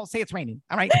leg and say it's raining.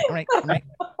 All right.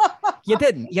 You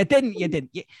didn't. You didn't.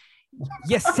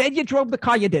 You said you drove the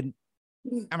car. You didn't.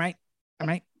 All right.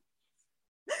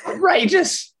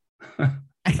 Outrageous.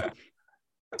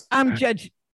 I'm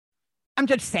Judge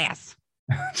Sass.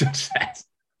 Judge Sass.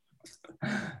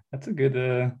 That's a good.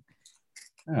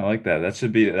 I like that. That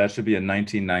should be a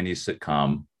 1990s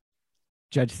sitcom.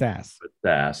 Judge Sass.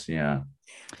 Sass, yeah.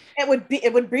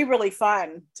 It would be really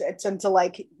fun to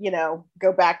like, you know,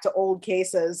 go back to old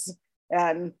cases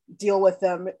and deal with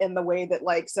them in the way that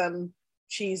like some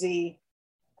cheesy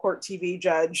court TV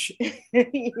judge,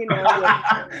 you know.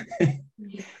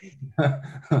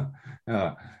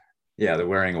 Yeah, they're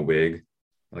wearing a wig,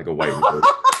 like a white wig.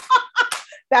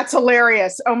 That's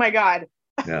hilarious. Oh my God.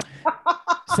 Yeah.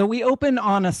 So we open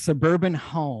on a suburban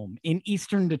home in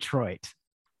eastern Detroit.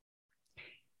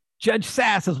 Judge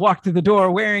Sass has walked through the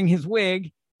door wearing his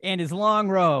wig and his long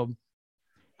robe.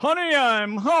 Honey,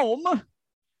 I'm home.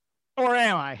 Or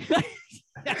am I?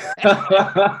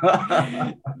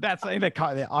 That's like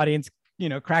the audience, you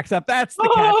know, cracks up. That's the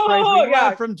catchphrase we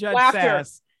got from Judge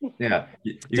Sass. Yeah.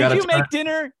 Did you make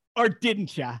dinner or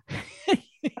didn't you?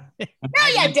 No,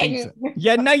 you didn't.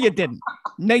 Yeah, no, you didn't.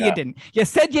 No, you didn't. You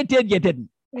said you did. You didn't.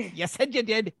 You said you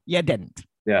did. You didn't.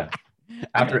 Yeah.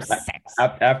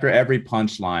 After every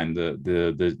punchline,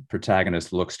 the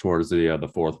protagonist looks towards the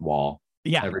fourth wall.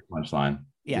 Yeah. Every punchline.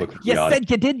 Yeah. You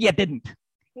said you did. You didn't.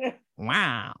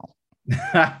 Wow. It's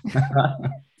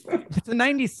a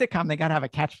 90s sitcom. They got to have a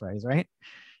catchphrase, right?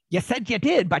 You said you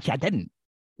did, but you didn't.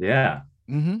 Yeah.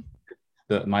 Mm-hmm.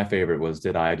 My favorite was,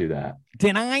 did I do that?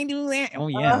 Did I do that? Oh,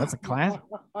 yeah. That's a class.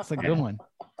 That's a good one.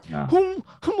 Yeah.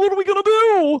 What are we going to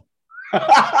do?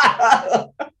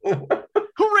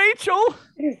 Rachel?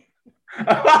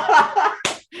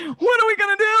 What are we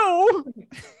going to do?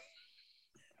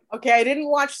 Okay, I didn't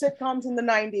watch sitcoms in the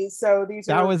 90s, so these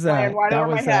are right over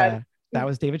my head. That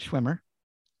was David Schwimmer.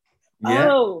 Yeah.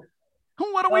 Oh.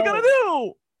 What are we going to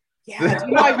do? Yeah,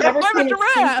 you know,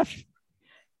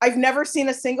 I've never seen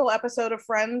a single episode of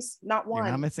Friends, not one.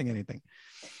 You're not missing anything.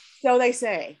 So they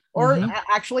say. Or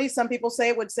actually, some people say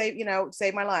it would save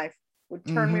my life, would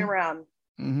turn me around.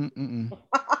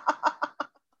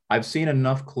 I've seen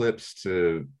enough clips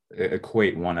to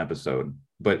equate one episode,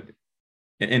 but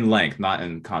in length, not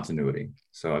in continuity.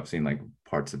 So I've seen like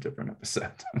parts of different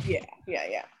episodes. Yeah.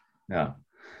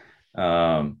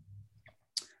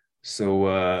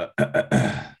 So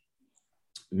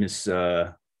Miss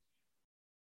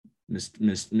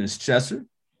Chesser,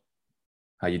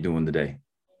 how you doing today?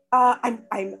 I'm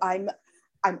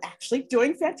actually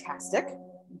doing fantastic.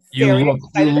 You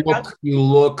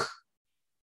look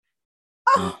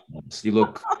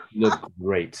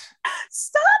great.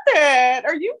 Stop it.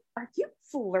 Are you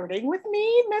flirting with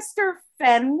me, Mr.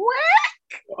 Fenwick?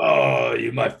 Oh,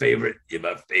 you're my favorite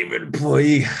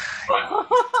employee.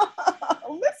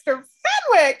 Mr.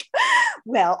 Fenwick.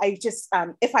 Well, I just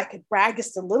if I could brag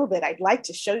just a little bit, I'd like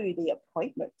to show you the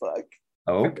appointment book.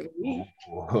 Okay.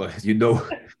 You know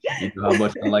how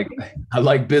much I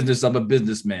like business. I'm a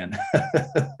businessman.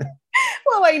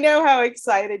 Well, Oh, I know how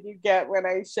excited you get when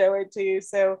I show it to you.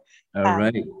 So All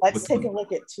right. let's take a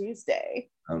look at Tuesday.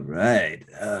 All right.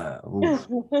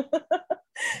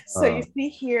 So you see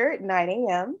here at 9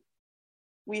 a.m.,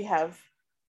 we have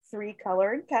 3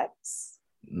 colored cuts.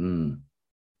 And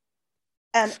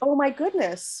oh my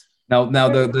goodness. Now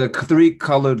the 3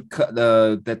 colored cut,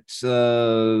 that's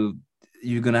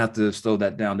you're gonna have to slow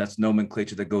that down. That's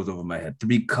nomenclature that goes over my head.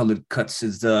 3 colored cuts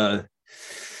is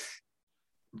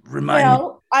remind me.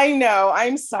 I know.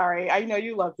 I'm sorry. I know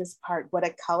you love this part. What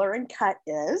a color and cut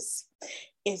is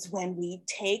when we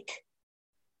take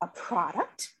a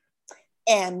product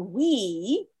and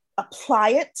we apply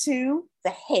it to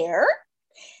the hair,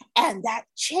 and that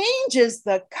changes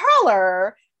the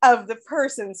color of the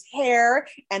person's hair.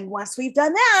 And once we've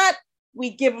done that,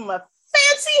 we give them a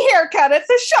fancy haircut at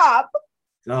the shop.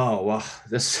 Oh, well,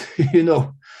 this,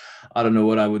 I don't know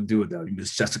what I would do without you,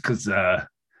 Miss Jessica's.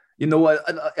 You know what?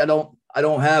 I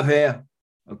don't have hair.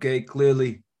 Okay,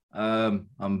 clearly, I'm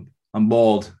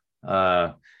bald,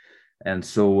 and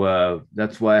so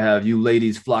that's why I have you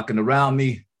ladies flocking around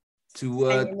me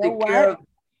to take care of.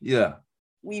 Yeah.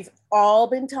 We've all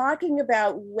been talking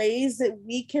about ways that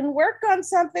we can work on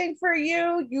something for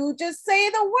you. You just say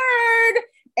the word,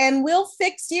 and we'll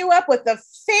fix you up with a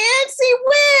fancy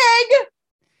wig.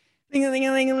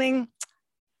 Ling-a-ling-a-ling-a-ling.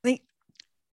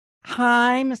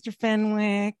 Hi, Mr.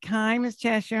 Fenwick. Hi, Miss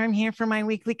Cheshire. I'm here for my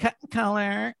weekly cut and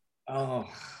color. Oh.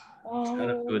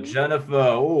 Jennifer.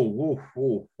 Oh,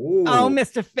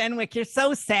 Mr. Fenwick, you're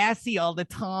so sassy all the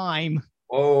time.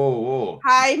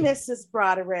 Hi, Mrs.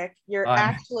 Broderick. You're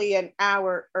actually an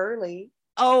hour early.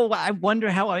 Oh, I wonder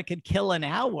how I could kill an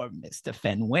hour, Mr.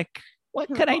 Fenwick. What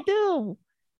could I do?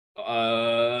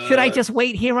 Should I just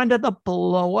wait here under the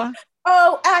blower?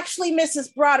 Oh, actually,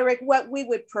 Mrs. Broderick, what we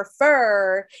would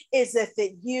prefer is if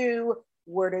you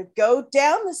were to go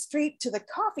down the street to the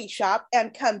coffee shop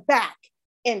and come back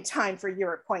in time for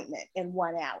your appointment in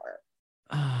 1 hour.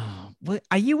 Oh,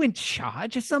 are you in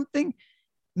charge or something,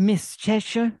 Miss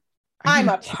Cheshire? I'm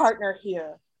a partner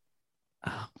here.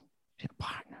 Oh, you're a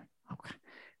partner. Okay.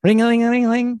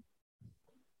 Ring-a-ling-a-ling-a-ling.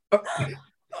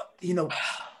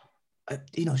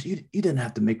 You didn't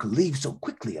have to make her leave so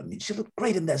quickly. I mean, she looked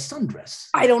great in that sundress.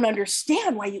 I don't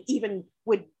understand why you even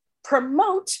would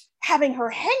promote having her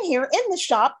hang here in the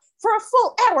shop for a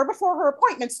full hour before her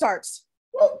appointment starts.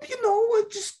 Well,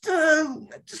 it just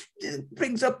it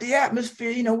brings up the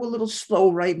atmosphere. We're a little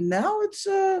slow right now. It's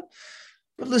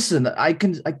but listen, I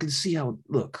can see how.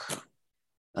 Look,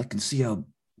 I can see how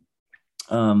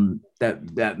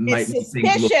that might be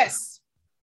suspicious,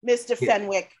 Mr.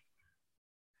 Fenwick.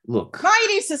 Look,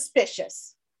 mighty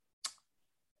suspicious.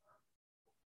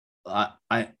 I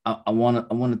want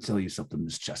to tell you something,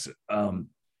 Miss Chester. I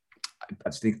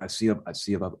think I see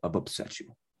I've upset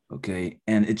you. Okay,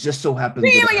 and it just so happens.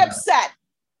 Really upset.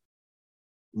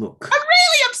 Look, I'm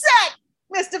really upset,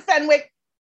 Mr. Fenwick.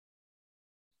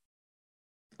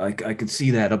 I can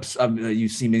see that. You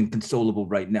seem inconsolable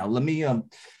right now. Let me.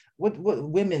 What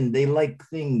women they like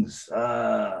things.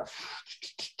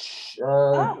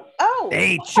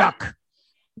 Hey, Chuck.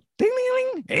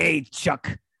 Ding-a-ling. Hey,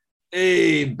 Chuck.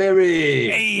 Hey, Barry.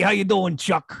 Hey, how you doing,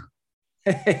 Chuck?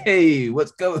 Hey,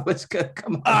 what's going?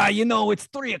 Come on. It's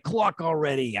 3:00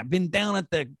 already. I've been down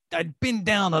at the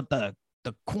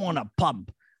corner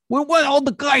pub. All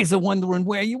the guys are wondering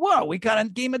where you are. We got a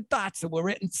game of darts and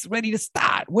we're ready to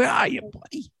start. Where are you,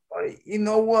 buddy?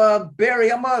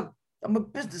 Barry, I'm a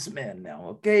businessman now,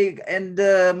 okay? And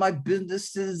my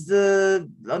business is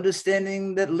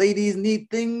understanding that ladies need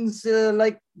things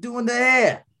like doing their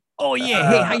hair. Oh, yeah.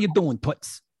 Hey, how you doing,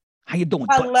 Toots? How you doing,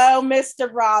 Toots? Hello,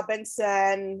 Mr.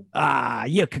 Robinson.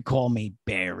 You could call me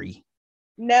Barry.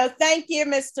 No, thank you,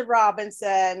 Mr.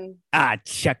 Robinson.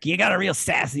 Chuck, you got a real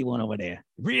sassy one over there.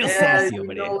 Real sassy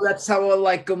over there. That's how I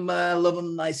like them. I love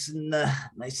them nice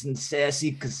and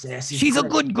sassy, because sassy. She's a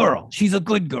good girl. She's a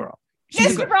good girl.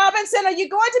 Mr. Robinson, are you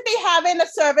going to be having a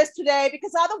service today?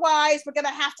 Because otherwise, we're going to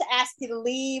have to ask you to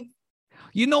leave.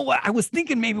 You know what? I was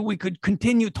thinking maybe we could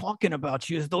continue talking about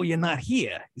you as though you're not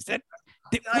here.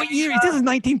 What year? This is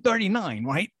 1939,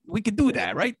 right? We could do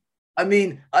that, right? I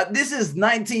mean, this is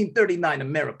 1939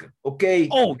 America, okay?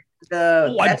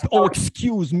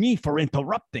 Excuse me for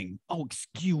interrupting. Oh,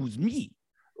 excuse me.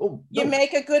 Oh, you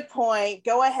make a good point.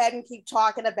 Go ahead and keep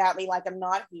talking about me like I'm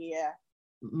not here.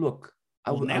 Look.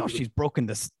 She's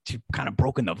kind of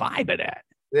broken the vibe of that.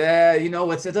 Yeah,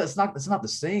 it's not the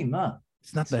same, huh?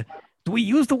 It's not do we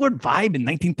use the word vibe in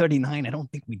 1939? I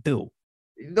don't think we do.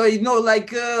 I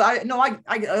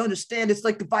understand. It's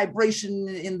like the vibration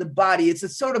in the body. It's a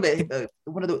sort of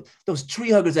one of those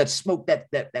tree huggers that smoke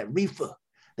that reefer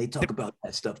They talk about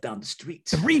that stuff down the street.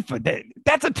 The reefer,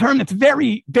 that's a term that's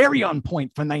very, very on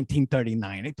point for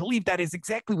 1939. I believe that is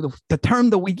exactly the term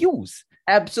that we use.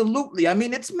 Absolutely. I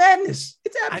mean, it's madness.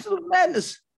 It's absolute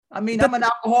madness. I mean, I'm an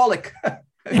alcoholic.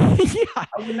 Yeah. I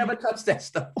would never touch that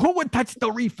stuff. Who would touch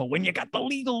the reefer when you got the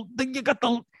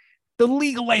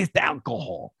legalized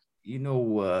alcohol? You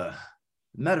know,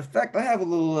 matter of fact, I have a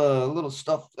little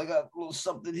stuff. I got a little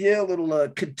something here, a little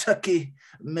Kentucky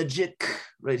Magic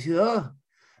right here.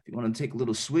 If you want to take a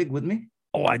little swig with me.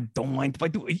 Oh, I don't mind if I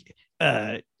do.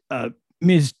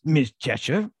 Ms.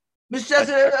 Cheshire. Miss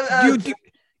Cheshire.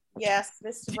 Yes,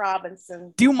 Mr.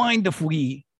 Robinson. Do you mind if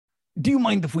we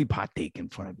partake in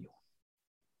front of you?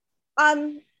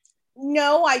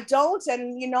 No, I don't.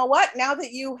 And you know what? Now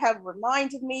that you have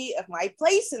reminded me of my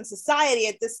place in society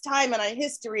at this time in our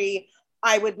history,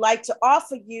 I would like to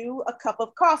offer you a cup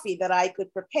of coffee that I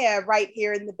could prepare right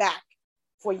here in the back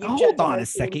for you. Hold on a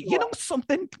second. You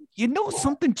know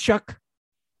something, Chuck?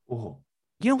 Oh.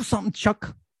 You know something,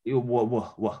 Chuck?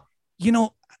 What? You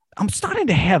know, I'm starting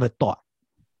to have a thought.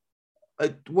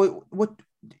 What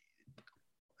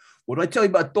do I tell you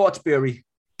about thoughts, Barry?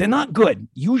 They're not good.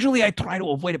 Usually I try to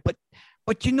avoid it, but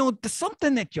you know, there's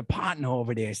something that your partner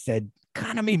over there said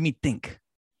kind of made me think.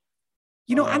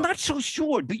 You know, I'm not so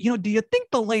sure. Do you think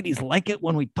the ladies like it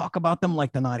when we talk about them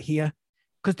like they're not here?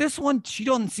 Because this one, she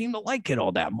doesn't seem to like it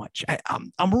all that much.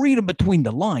 I'm reading between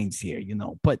the lines here, you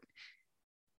know, but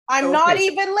I'm not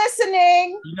even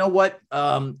listening. You know what?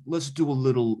 Let's do a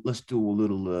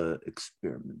little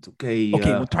experiment, okay?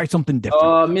 Okay, we'll try something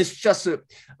different. Miss Chester,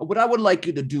 what I would like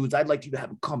you to do is I'd like you to have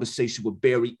a conversation with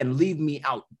Barry and leave me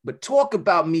out, but talk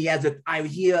about me as if I'm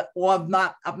here or I'm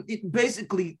not.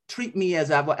 Basically, treat me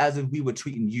as if we were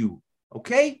treating you,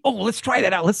 okay? Oh, let's try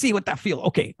that out. Let's see what that feels.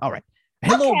 Okay, all right.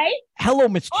 Hello,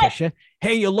 Miss Cheshire.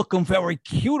 Hey, you're looking very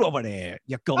cute over there.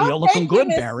 You're looking good,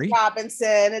 Ms. Barry.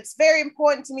 Robinson, it's very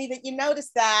important to me that you notice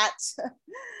that.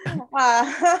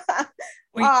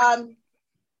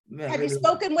 Have you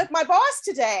spoken with my boss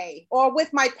today, or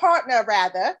with my partner,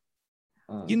 rather?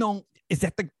 You know, is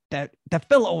that that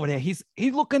fellow over there? He's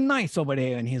looking nice over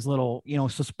there in his little, you know,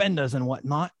 suspenders and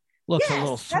whatnot. Looks a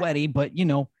little sweaty, but you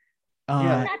know,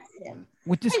 that's him.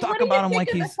 We just talk about him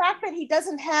like he's the fact that he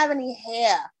doesn't have any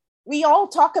hair. We all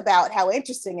talk about how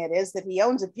interesting it is that he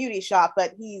owns a beauty shop,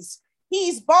 but he's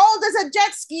bald as a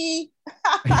jet ski.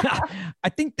 I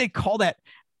think they call that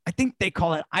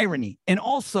irony. And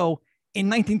also in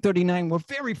 1939, we're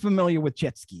very familiar with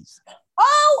jet skis.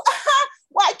 Oh,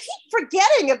 well, I keep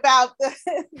forgetting about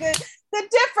the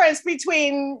difference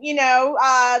between, you know,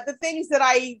 the things that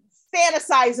I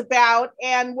fantasize about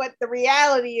and what the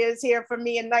reality is here for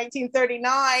me in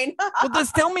 1939. Well,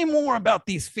 just tell me more about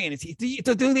these fantasies.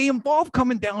 Do they involve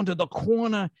coming down to the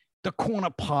corner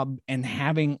pub and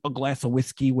having a glass of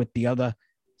whiskey with the other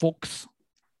folks?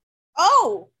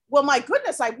 Oh, well, my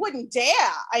goodness, I wouldn't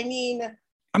dare. I mean,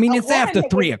 it's after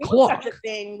 3 o'clock. Such a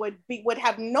thing would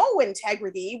have no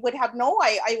integrity. Would have no.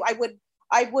 I would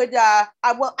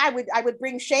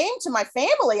bring shame to my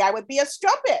family. I would be a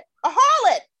strumpet, a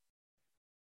harlot.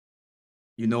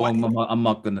 You know, I'm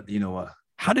not gonna. You know,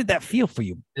 how did that feel for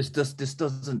you? This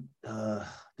doesn't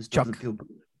feel good.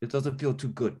 It doesn't feel too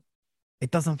good.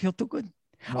 It doesn't feel too good.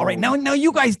 No. All right, now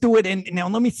you guys do it, and now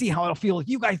let me see how it'll feel if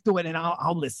you guys do it, and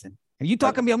I'll listen. Are you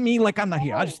talking about me like I'm not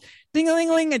here? I just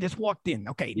ding-a-ling-a-ling, I just walked in.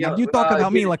 Okay, now you talk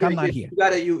about me like I'm not here.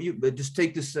 You just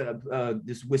take this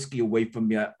this whiskey away from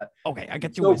me. Okay, I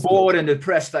get you. So bored and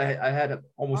depressed. I had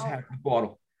almost half the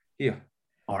bottle. Here.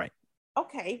 All right.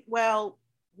 Okay, well,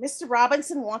 Mr.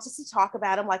 Robinson wants us to talk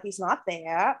about him like he's not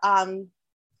there.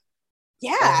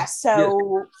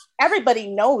 So everybody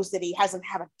knows that he hasn't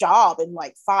had a job in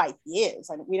like 5 years,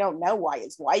 and we don't know why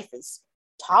his wife is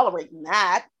tolerating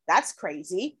that. That's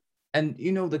crazy. And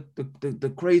you know,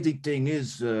 the crazy thing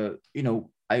is, you know,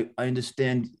 I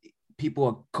understand people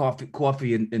are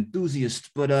coffee enthusiasts,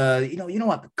 but you don't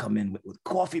have to come in with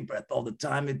coffee breath all the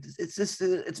time. It's just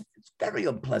it's very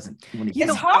unpleasant.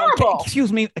 It's horrible.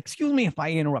 Okay, excuse me if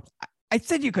I interrupt. I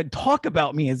said you could talk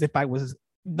about me as if I was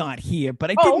not here, but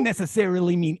I didn't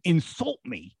necessarily mean insult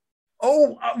me.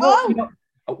 You know,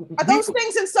 are those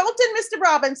things insulting, Mr.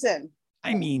 Robinson?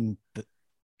 I mean,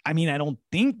 I don't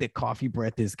think that coffee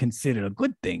breath is considered a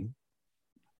good thing,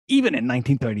 even in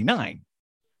 1939.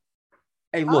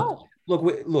 Hey, look.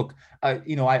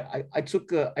 You know, I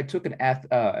took an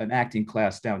acting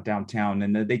class downtown,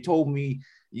 and they told me,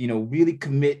 you know, really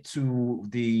commit to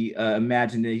the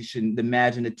imagination, the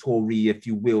imaginatory, if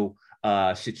you will,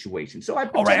 situation. So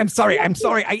all right, I'm sorry.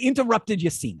 I interrupted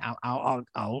your scene.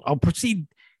 I'll proceed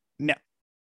now,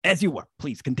 as you were.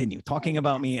 Please continue talking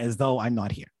about me as though I'm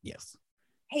not here. Yes.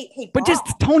 But Bob.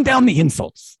 just tone down the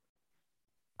insults.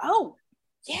 Oh,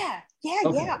 yeah.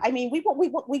 Okay. I mean, we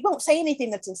won't say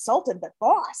anything that's insulting, but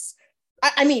boss,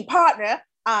 I mean, partner,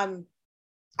 I'm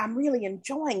really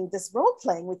enjoying this role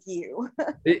playing with you.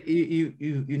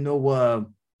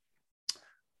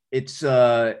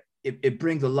 It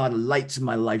brings a lot of light to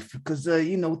my life because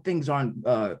things aren't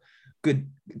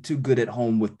too good at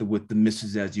home with the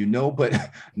missus, as you know, but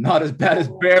not as bad as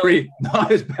Barry.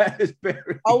 Not as bad as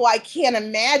Barry. Oh, I can't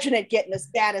imagine it getting as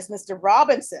bad as Mr.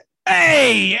 Robinson.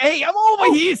 Hey, I'm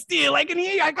over here still. I can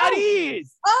hear you. I got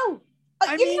ears. Oh,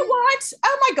 you know what?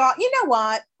 Oh my God. You know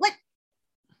what? Like,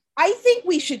 I think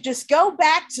we should just go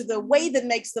back to the way that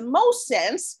makes the most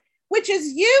sense, which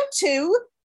is you two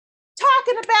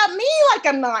talking about me like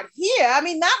I'm not here. I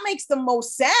mean, that makes the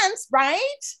most sense, right?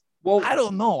 Well, I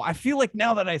don't know. I feel like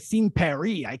now that I've seen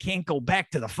Paris, I can't go back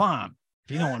to the farm.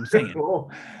 If you know what I'm saying.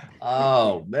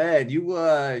 Oh man,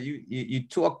 you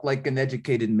talk like an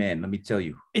educated man. Let me tell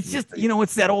you. It's just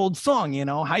it's that old song.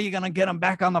 How you gonna get them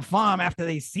back on the farm after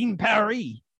they've seen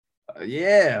Paris?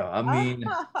 Yeah, I mean,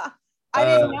 I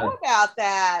didn't know about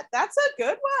that. That's a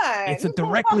good one. It's a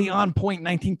directly on point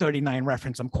 1939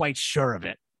 reference. I'm quite sure of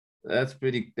it. That's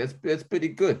pretty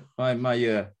good.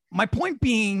 My point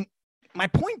being,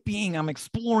 I'm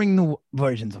exploring new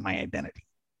versions of my identity.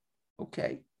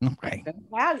 Okay.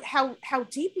 Wow, how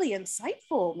deeply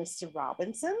insightful, Mr.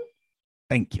 Robinson.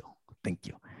 Thank you.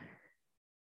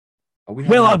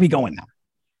 Well, I'll be going now.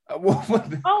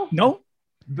 Oh no.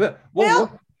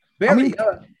 Barry.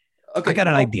 Okay. I got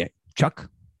an idea,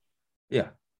 Chuck. Yeah.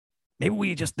 Maybe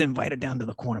we just invite her down to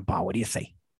the corner bar. What do you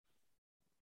say?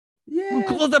 Yeah. We'll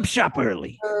close up shop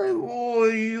early.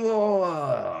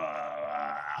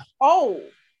 Oh,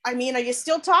 I mean, are you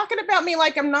still talking about me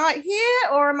like I'm not here,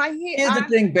 or am I here? Here's the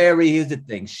thing, Barry. Here's the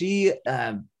thing.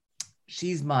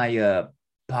 She's my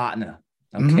partner.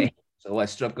 Okay. Mm-hmm. So I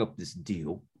struck up this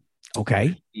deal.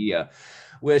 Okay. Yeah.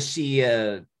 Where she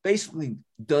basically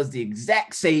does the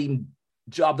exact same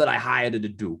job that I hired her to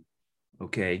do.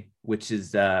 Okay. Which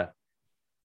is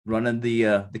running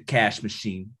the cash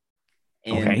machine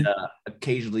and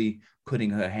occasionally putting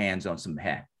her hands on some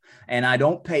hat. And I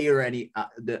don't pay her any.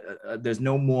 There's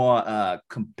no more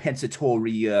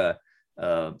compensatory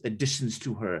additions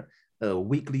to her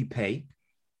weekly pay.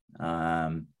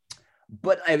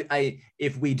 But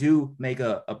if we do make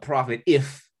a profit,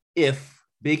 if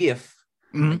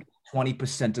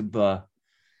 20% of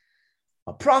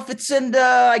profits, and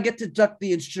I get to deduct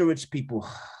the insurance people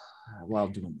while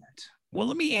doing that. Well,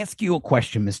 let me ask you a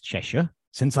question, Miss Cheshire.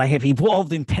 Since I have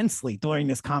evolved intensely during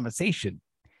this conversation,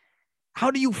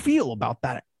 how do you feel about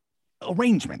that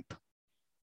arrangement?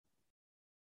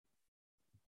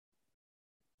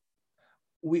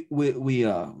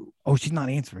 Oh, she's not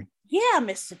answering. Yeah,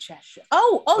 Mr. Cheshire.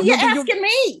 Oh, you're asking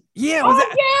me. Yeah.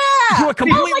 Yeah. You were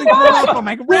completely blown up on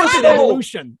my rapid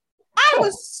evolution. I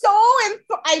was so,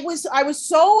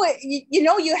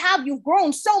 you've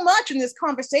grown so much in this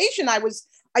conversation. I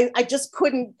just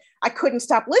couldn't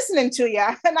stop listening to you.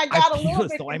 And I got a little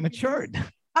bit. So I matured.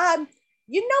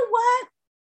 You know what,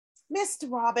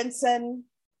 Mr. Robinson?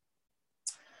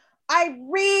 I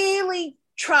really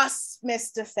trust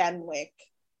Mr. Fenwick.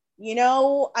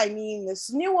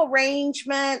 This new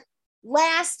arrangement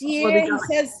last year, he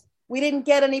says we didn't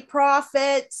get any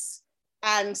profits.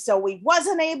 And so he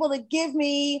wasn't able to give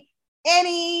me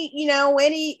anything,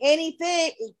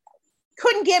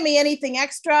 couldn't give me anything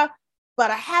extra,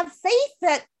 but I have faith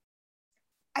that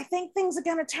I think things are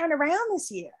going to turn around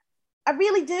this year. I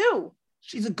really do.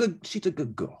 She's a good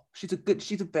girl. She's a good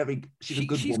woman.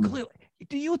 Clearly.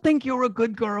 Do you think you're a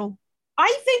good girl?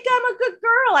 I think I'm a good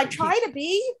girl. I try to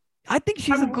be. I think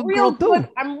she's a good girl too.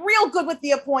 I'm real good with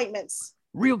the appointments.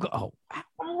 Real good. Oh,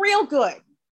 I'm real good.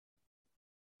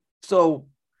 So,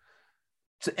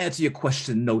 to answer your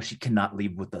question, no, she cannot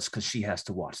leave with us because she has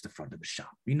to watch the front of the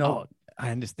shop. I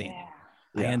understand.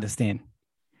 Yeah. I understand.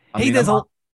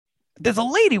 There's a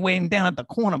lady waiting down at the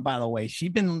corner, by the way.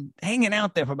 She's been hanging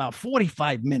out there for about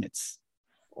 45 minutes.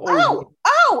 Oh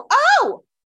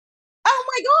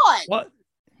my God. What?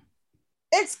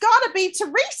 It's got to be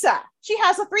Teresa. She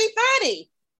has a 3:30.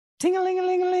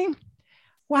 Ting-a-ling-a-ling-a-ling.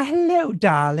 Why, hello,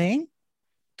 darling.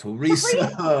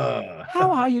 Teresa.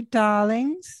 How are you,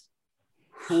 darlings?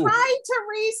 Hi,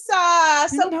 Teresa.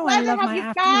 So glad to have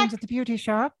you back at the beauty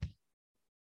shop.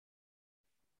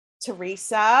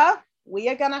 Teresa, we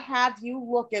are going to have you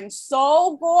looking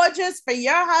so gorgeous for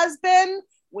your husband.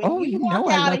 I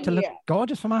like to look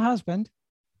gorgeous for my husband.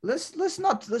 Let's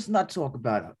not talk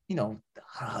about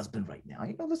her husband right now.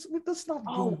 Let's not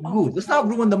ruin the mood. Let's not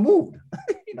ruin the mood.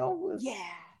 Yeah.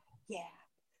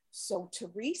 So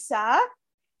Teresa,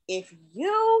 if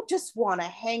you just want to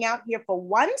hang out here for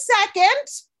 1 second,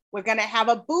 we're going to have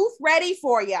a booth ready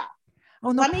for you.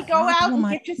 Oh, no. Let me go out and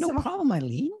get you some. No problem,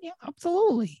 Eileen. Yeah,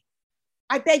 absolutely.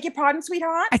 I beg your pardon,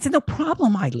 sweetheart? I said, no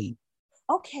problem, Eileen.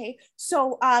 Okay.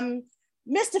 So,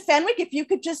 Mr. Fenwick, if you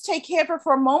could just take care of her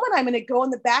for a moment, I'm going to go in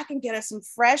the back and get her some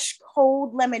fresh,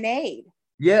 cold lemonade.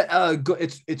 Yeah,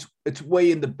 it's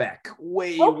way in the back.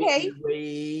 Way.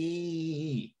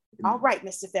 All right,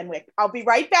 Mr. Fenwick. I'll be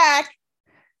right back.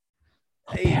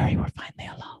 Oh, Barry, we're finally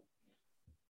alone.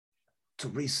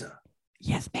 Teresa.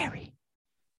 Yes, Barry.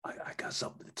 I got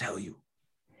something to tell you.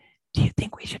 Do you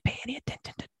think we should pay any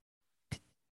attention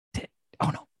to oh,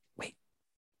 no, wait.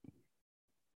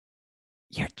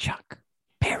 You're Chuck.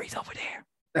 Barry's over there.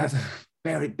 That's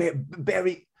Barry.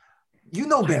 You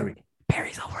know Barry.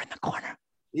 Barry's over in the corner.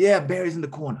 Yeah, Barry's in the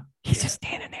corner. He's just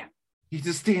standing there. He's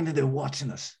just standing there watching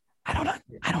us. I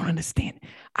don't understand.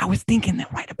 I was thinking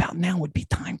that right about now would be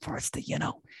time for us to,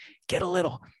 get a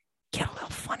little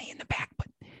funny in the back, but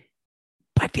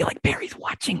I feel like Barry's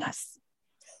watching us.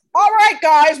 All right,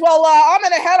 guys. Well, I'm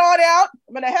gonna head on out.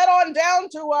 I'm gonna head on down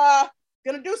to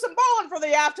gonna do some bowling for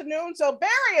the afternoon. So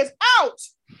Barry is out.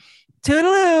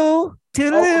 Toodaloo.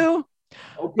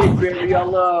 Okay, Barry.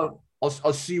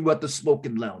 I'll see you at the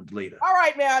smoking lounge later. All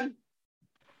right, man.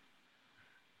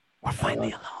 We're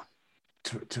finally alone.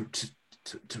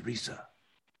 Teresa,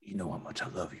 you know how much I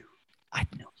love you. I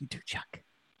know you do, Chuck.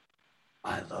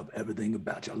 I love everything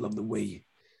about you. I love the way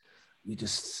you're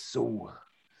just so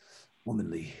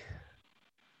womanly.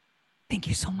 Thank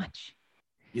you so much.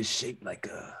 You're shaped like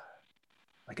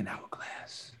an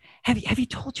hourglass. Have you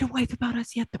told your wife about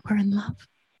us yet, that we're in love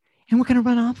and we're gonna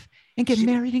run off and get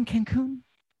married in Cancun?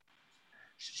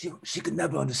 She could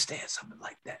never understand something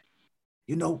like that.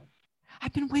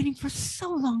 I've been waiting for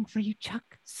so long for you,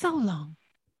 Chuck. So long.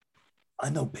 I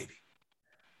know, baby.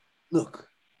 Look,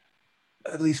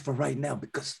 at least for right now,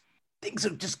 because things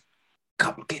are just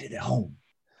complicated at home.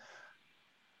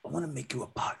 I want to make you a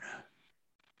partner.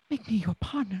 Make me your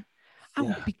partner? I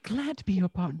will be glad to be your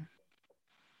partner.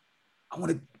 I'll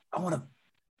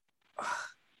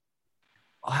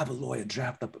have a lawyer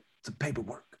draft up some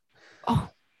paperwork.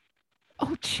 Oh,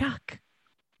 Chuck.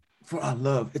 For our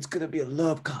love. It's going to be a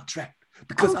love contract.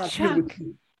 Because I'm here with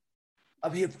you.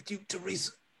 I'm here with you,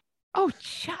 Teresa. Oh,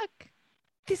 Chuck.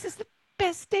 This is the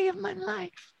best day of my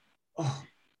life. Oh,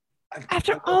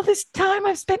 After all this time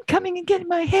I've spent coming and getting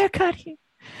my hair cut here,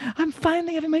 I'm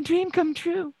finally having my dream come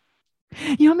true.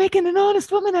 You're making an honest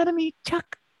woman out of me,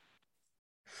 Chuck.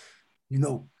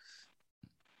 You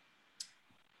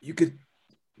could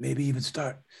maybe even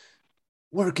start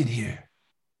working here.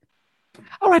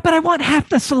 All right, but I want half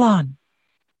the salon.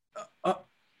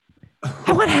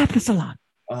 I want half the salon.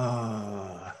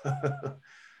 Now,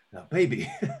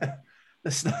 baby,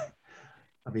 that's not.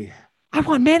 I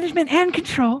want management and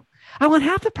control. I want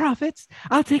half the profits.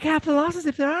 I'll take half the losses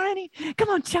if there are any. Come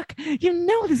on, Chuck. You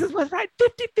know this is what's right.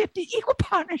 50-50, equal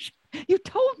partnership. You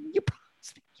told me. You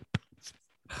promised me.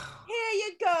 Here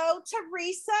you go,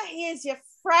 Teresa. Here's your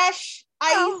fresh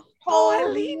ice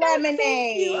cold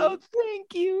lemonade.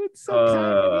 Thank you. It's so kind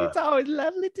of you. It's always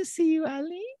lovely to see you,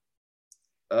 Eileen.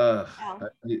 Oh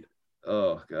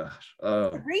gosh.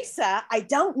 Teresa, I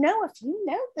don't know if you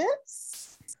know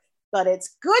this, but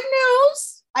it's good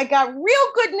news. I got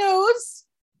real good news.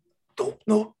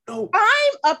 No.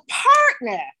 I'm a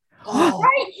partner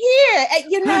right here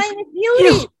at United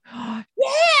Beauty.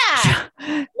 Yeah.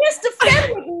 Mr.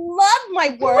 Fenwick loved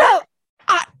my work. Well,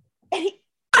 I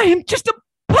am just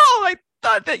appalled. I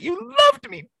thought that you loved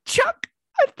me, Chuck.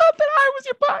 I thought that I was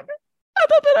your partner. I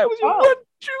thought that I was your one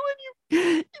true, and you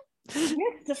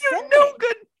no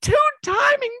good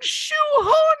two-timing,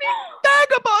 shoe-horning,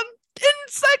 vagabond,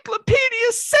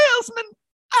 encyclopedia salesman.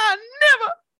 I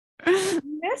never.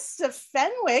 Mr.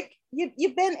 Fenwick,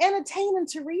 you've been entertaining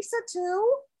Teresa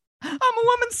too. I'm a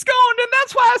woman scorned, and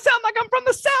that's why I sound like I'm from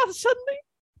the South suddenly.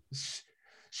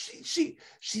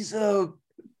 She's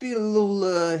being a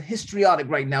little histrionic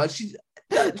right now. She's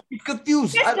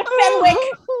confused. Mr. Fenwick,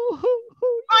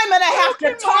 I'm gonna have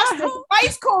to toss this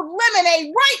ice cold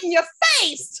lemonade right in your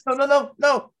face.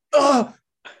 No.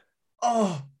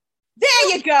 There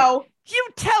you go. You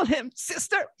tell him,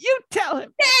 sister. You tell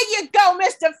him. There you go,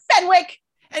 Mr. Fenwick.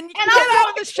 And get out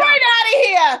of the shop. Right out of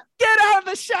here. Get out of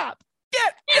the shop.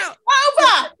 Get out.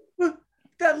 Over.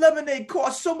 That lemonade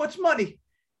costs so much money.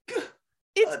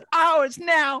 It's ours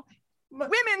now.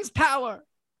 Women's power.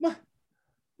 You're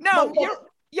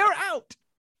out.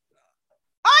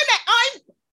 I'm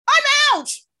out.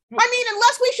 I mean,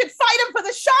 unless we should fight him for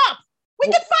the shop. We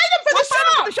can fight him for the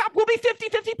shop. We'll be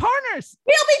 50-50 50-50 partners.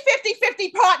 We'll be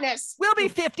 50-50 partners. We'll be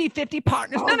 50-50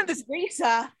 partners. None of this.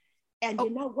 Teresa. And you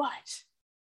know what?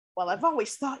 Well, I've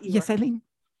always thought you were. Eileen.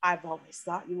 I've always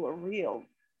thought you were real.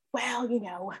 Well, you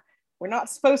know, we're not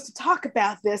supposed to talk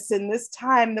about this in this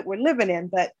time that we're living in,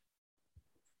 but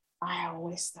I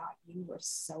always thought you were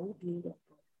so beautiful.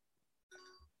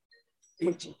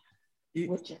 Would you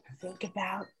think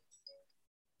about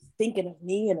thinking of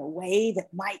me in a way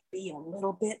that might be a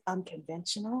little bit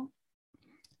unconventional?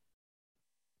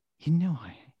 You know,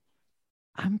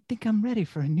 I think I'm ready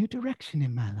for a new direction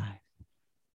in my life.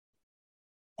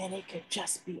 And it could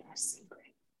just be our secret.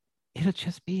 It'll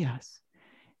just be us.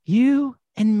 You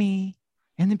and me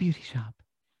and the beauty shop.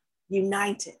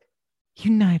 United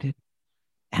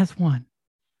as one.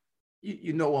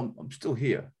 You know, I'm still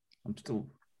here. I'm still.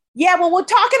 Yeah, well, we're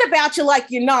talking about you like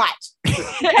you're not.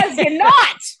 Because you're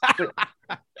not.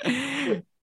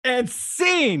 And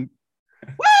scene.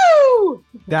 Woo!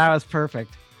 That was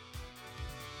perfect.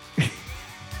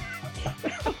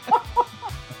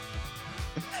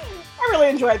 I really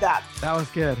enjoyed that. That was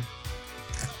good.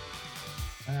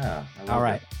 All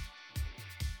right.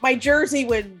 My Jersey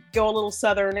would go a little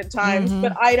Southern at times,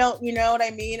 but I don't, you know what I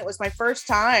mean? It was my first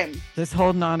time. Just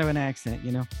holding on to an accent,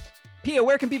 you know. Pia,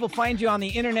 where can people find you on the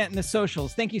internet and the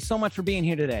socials? Thank you so much for being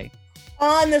here today.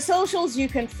 On the socials, you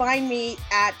can find me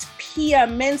at Pia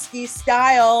Minsky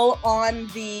Style on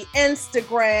the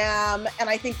Instagram, and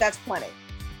I think that's plenty.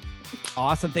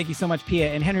 Awesome. Thank you so much,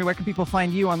 Pia. And Henry, where can people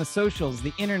find you on the socials,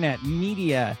 the internet,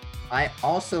 media? I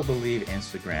also believe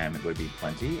Instagram would be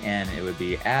plenty, and it would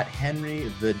be at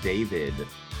Henry the David.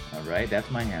 All right,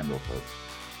 that's my handle, folks.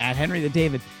 At Henry the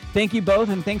David. Thank you both,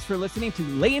 and thanks for listening to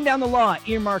Laying Down the Law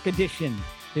Earmark Edition,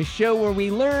 the show where we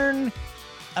learn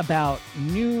about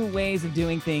new ways of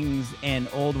doing things and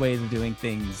old ways of doing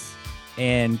things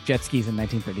and jet skis in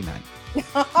 1939.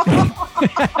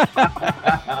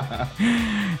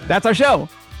 That's our show.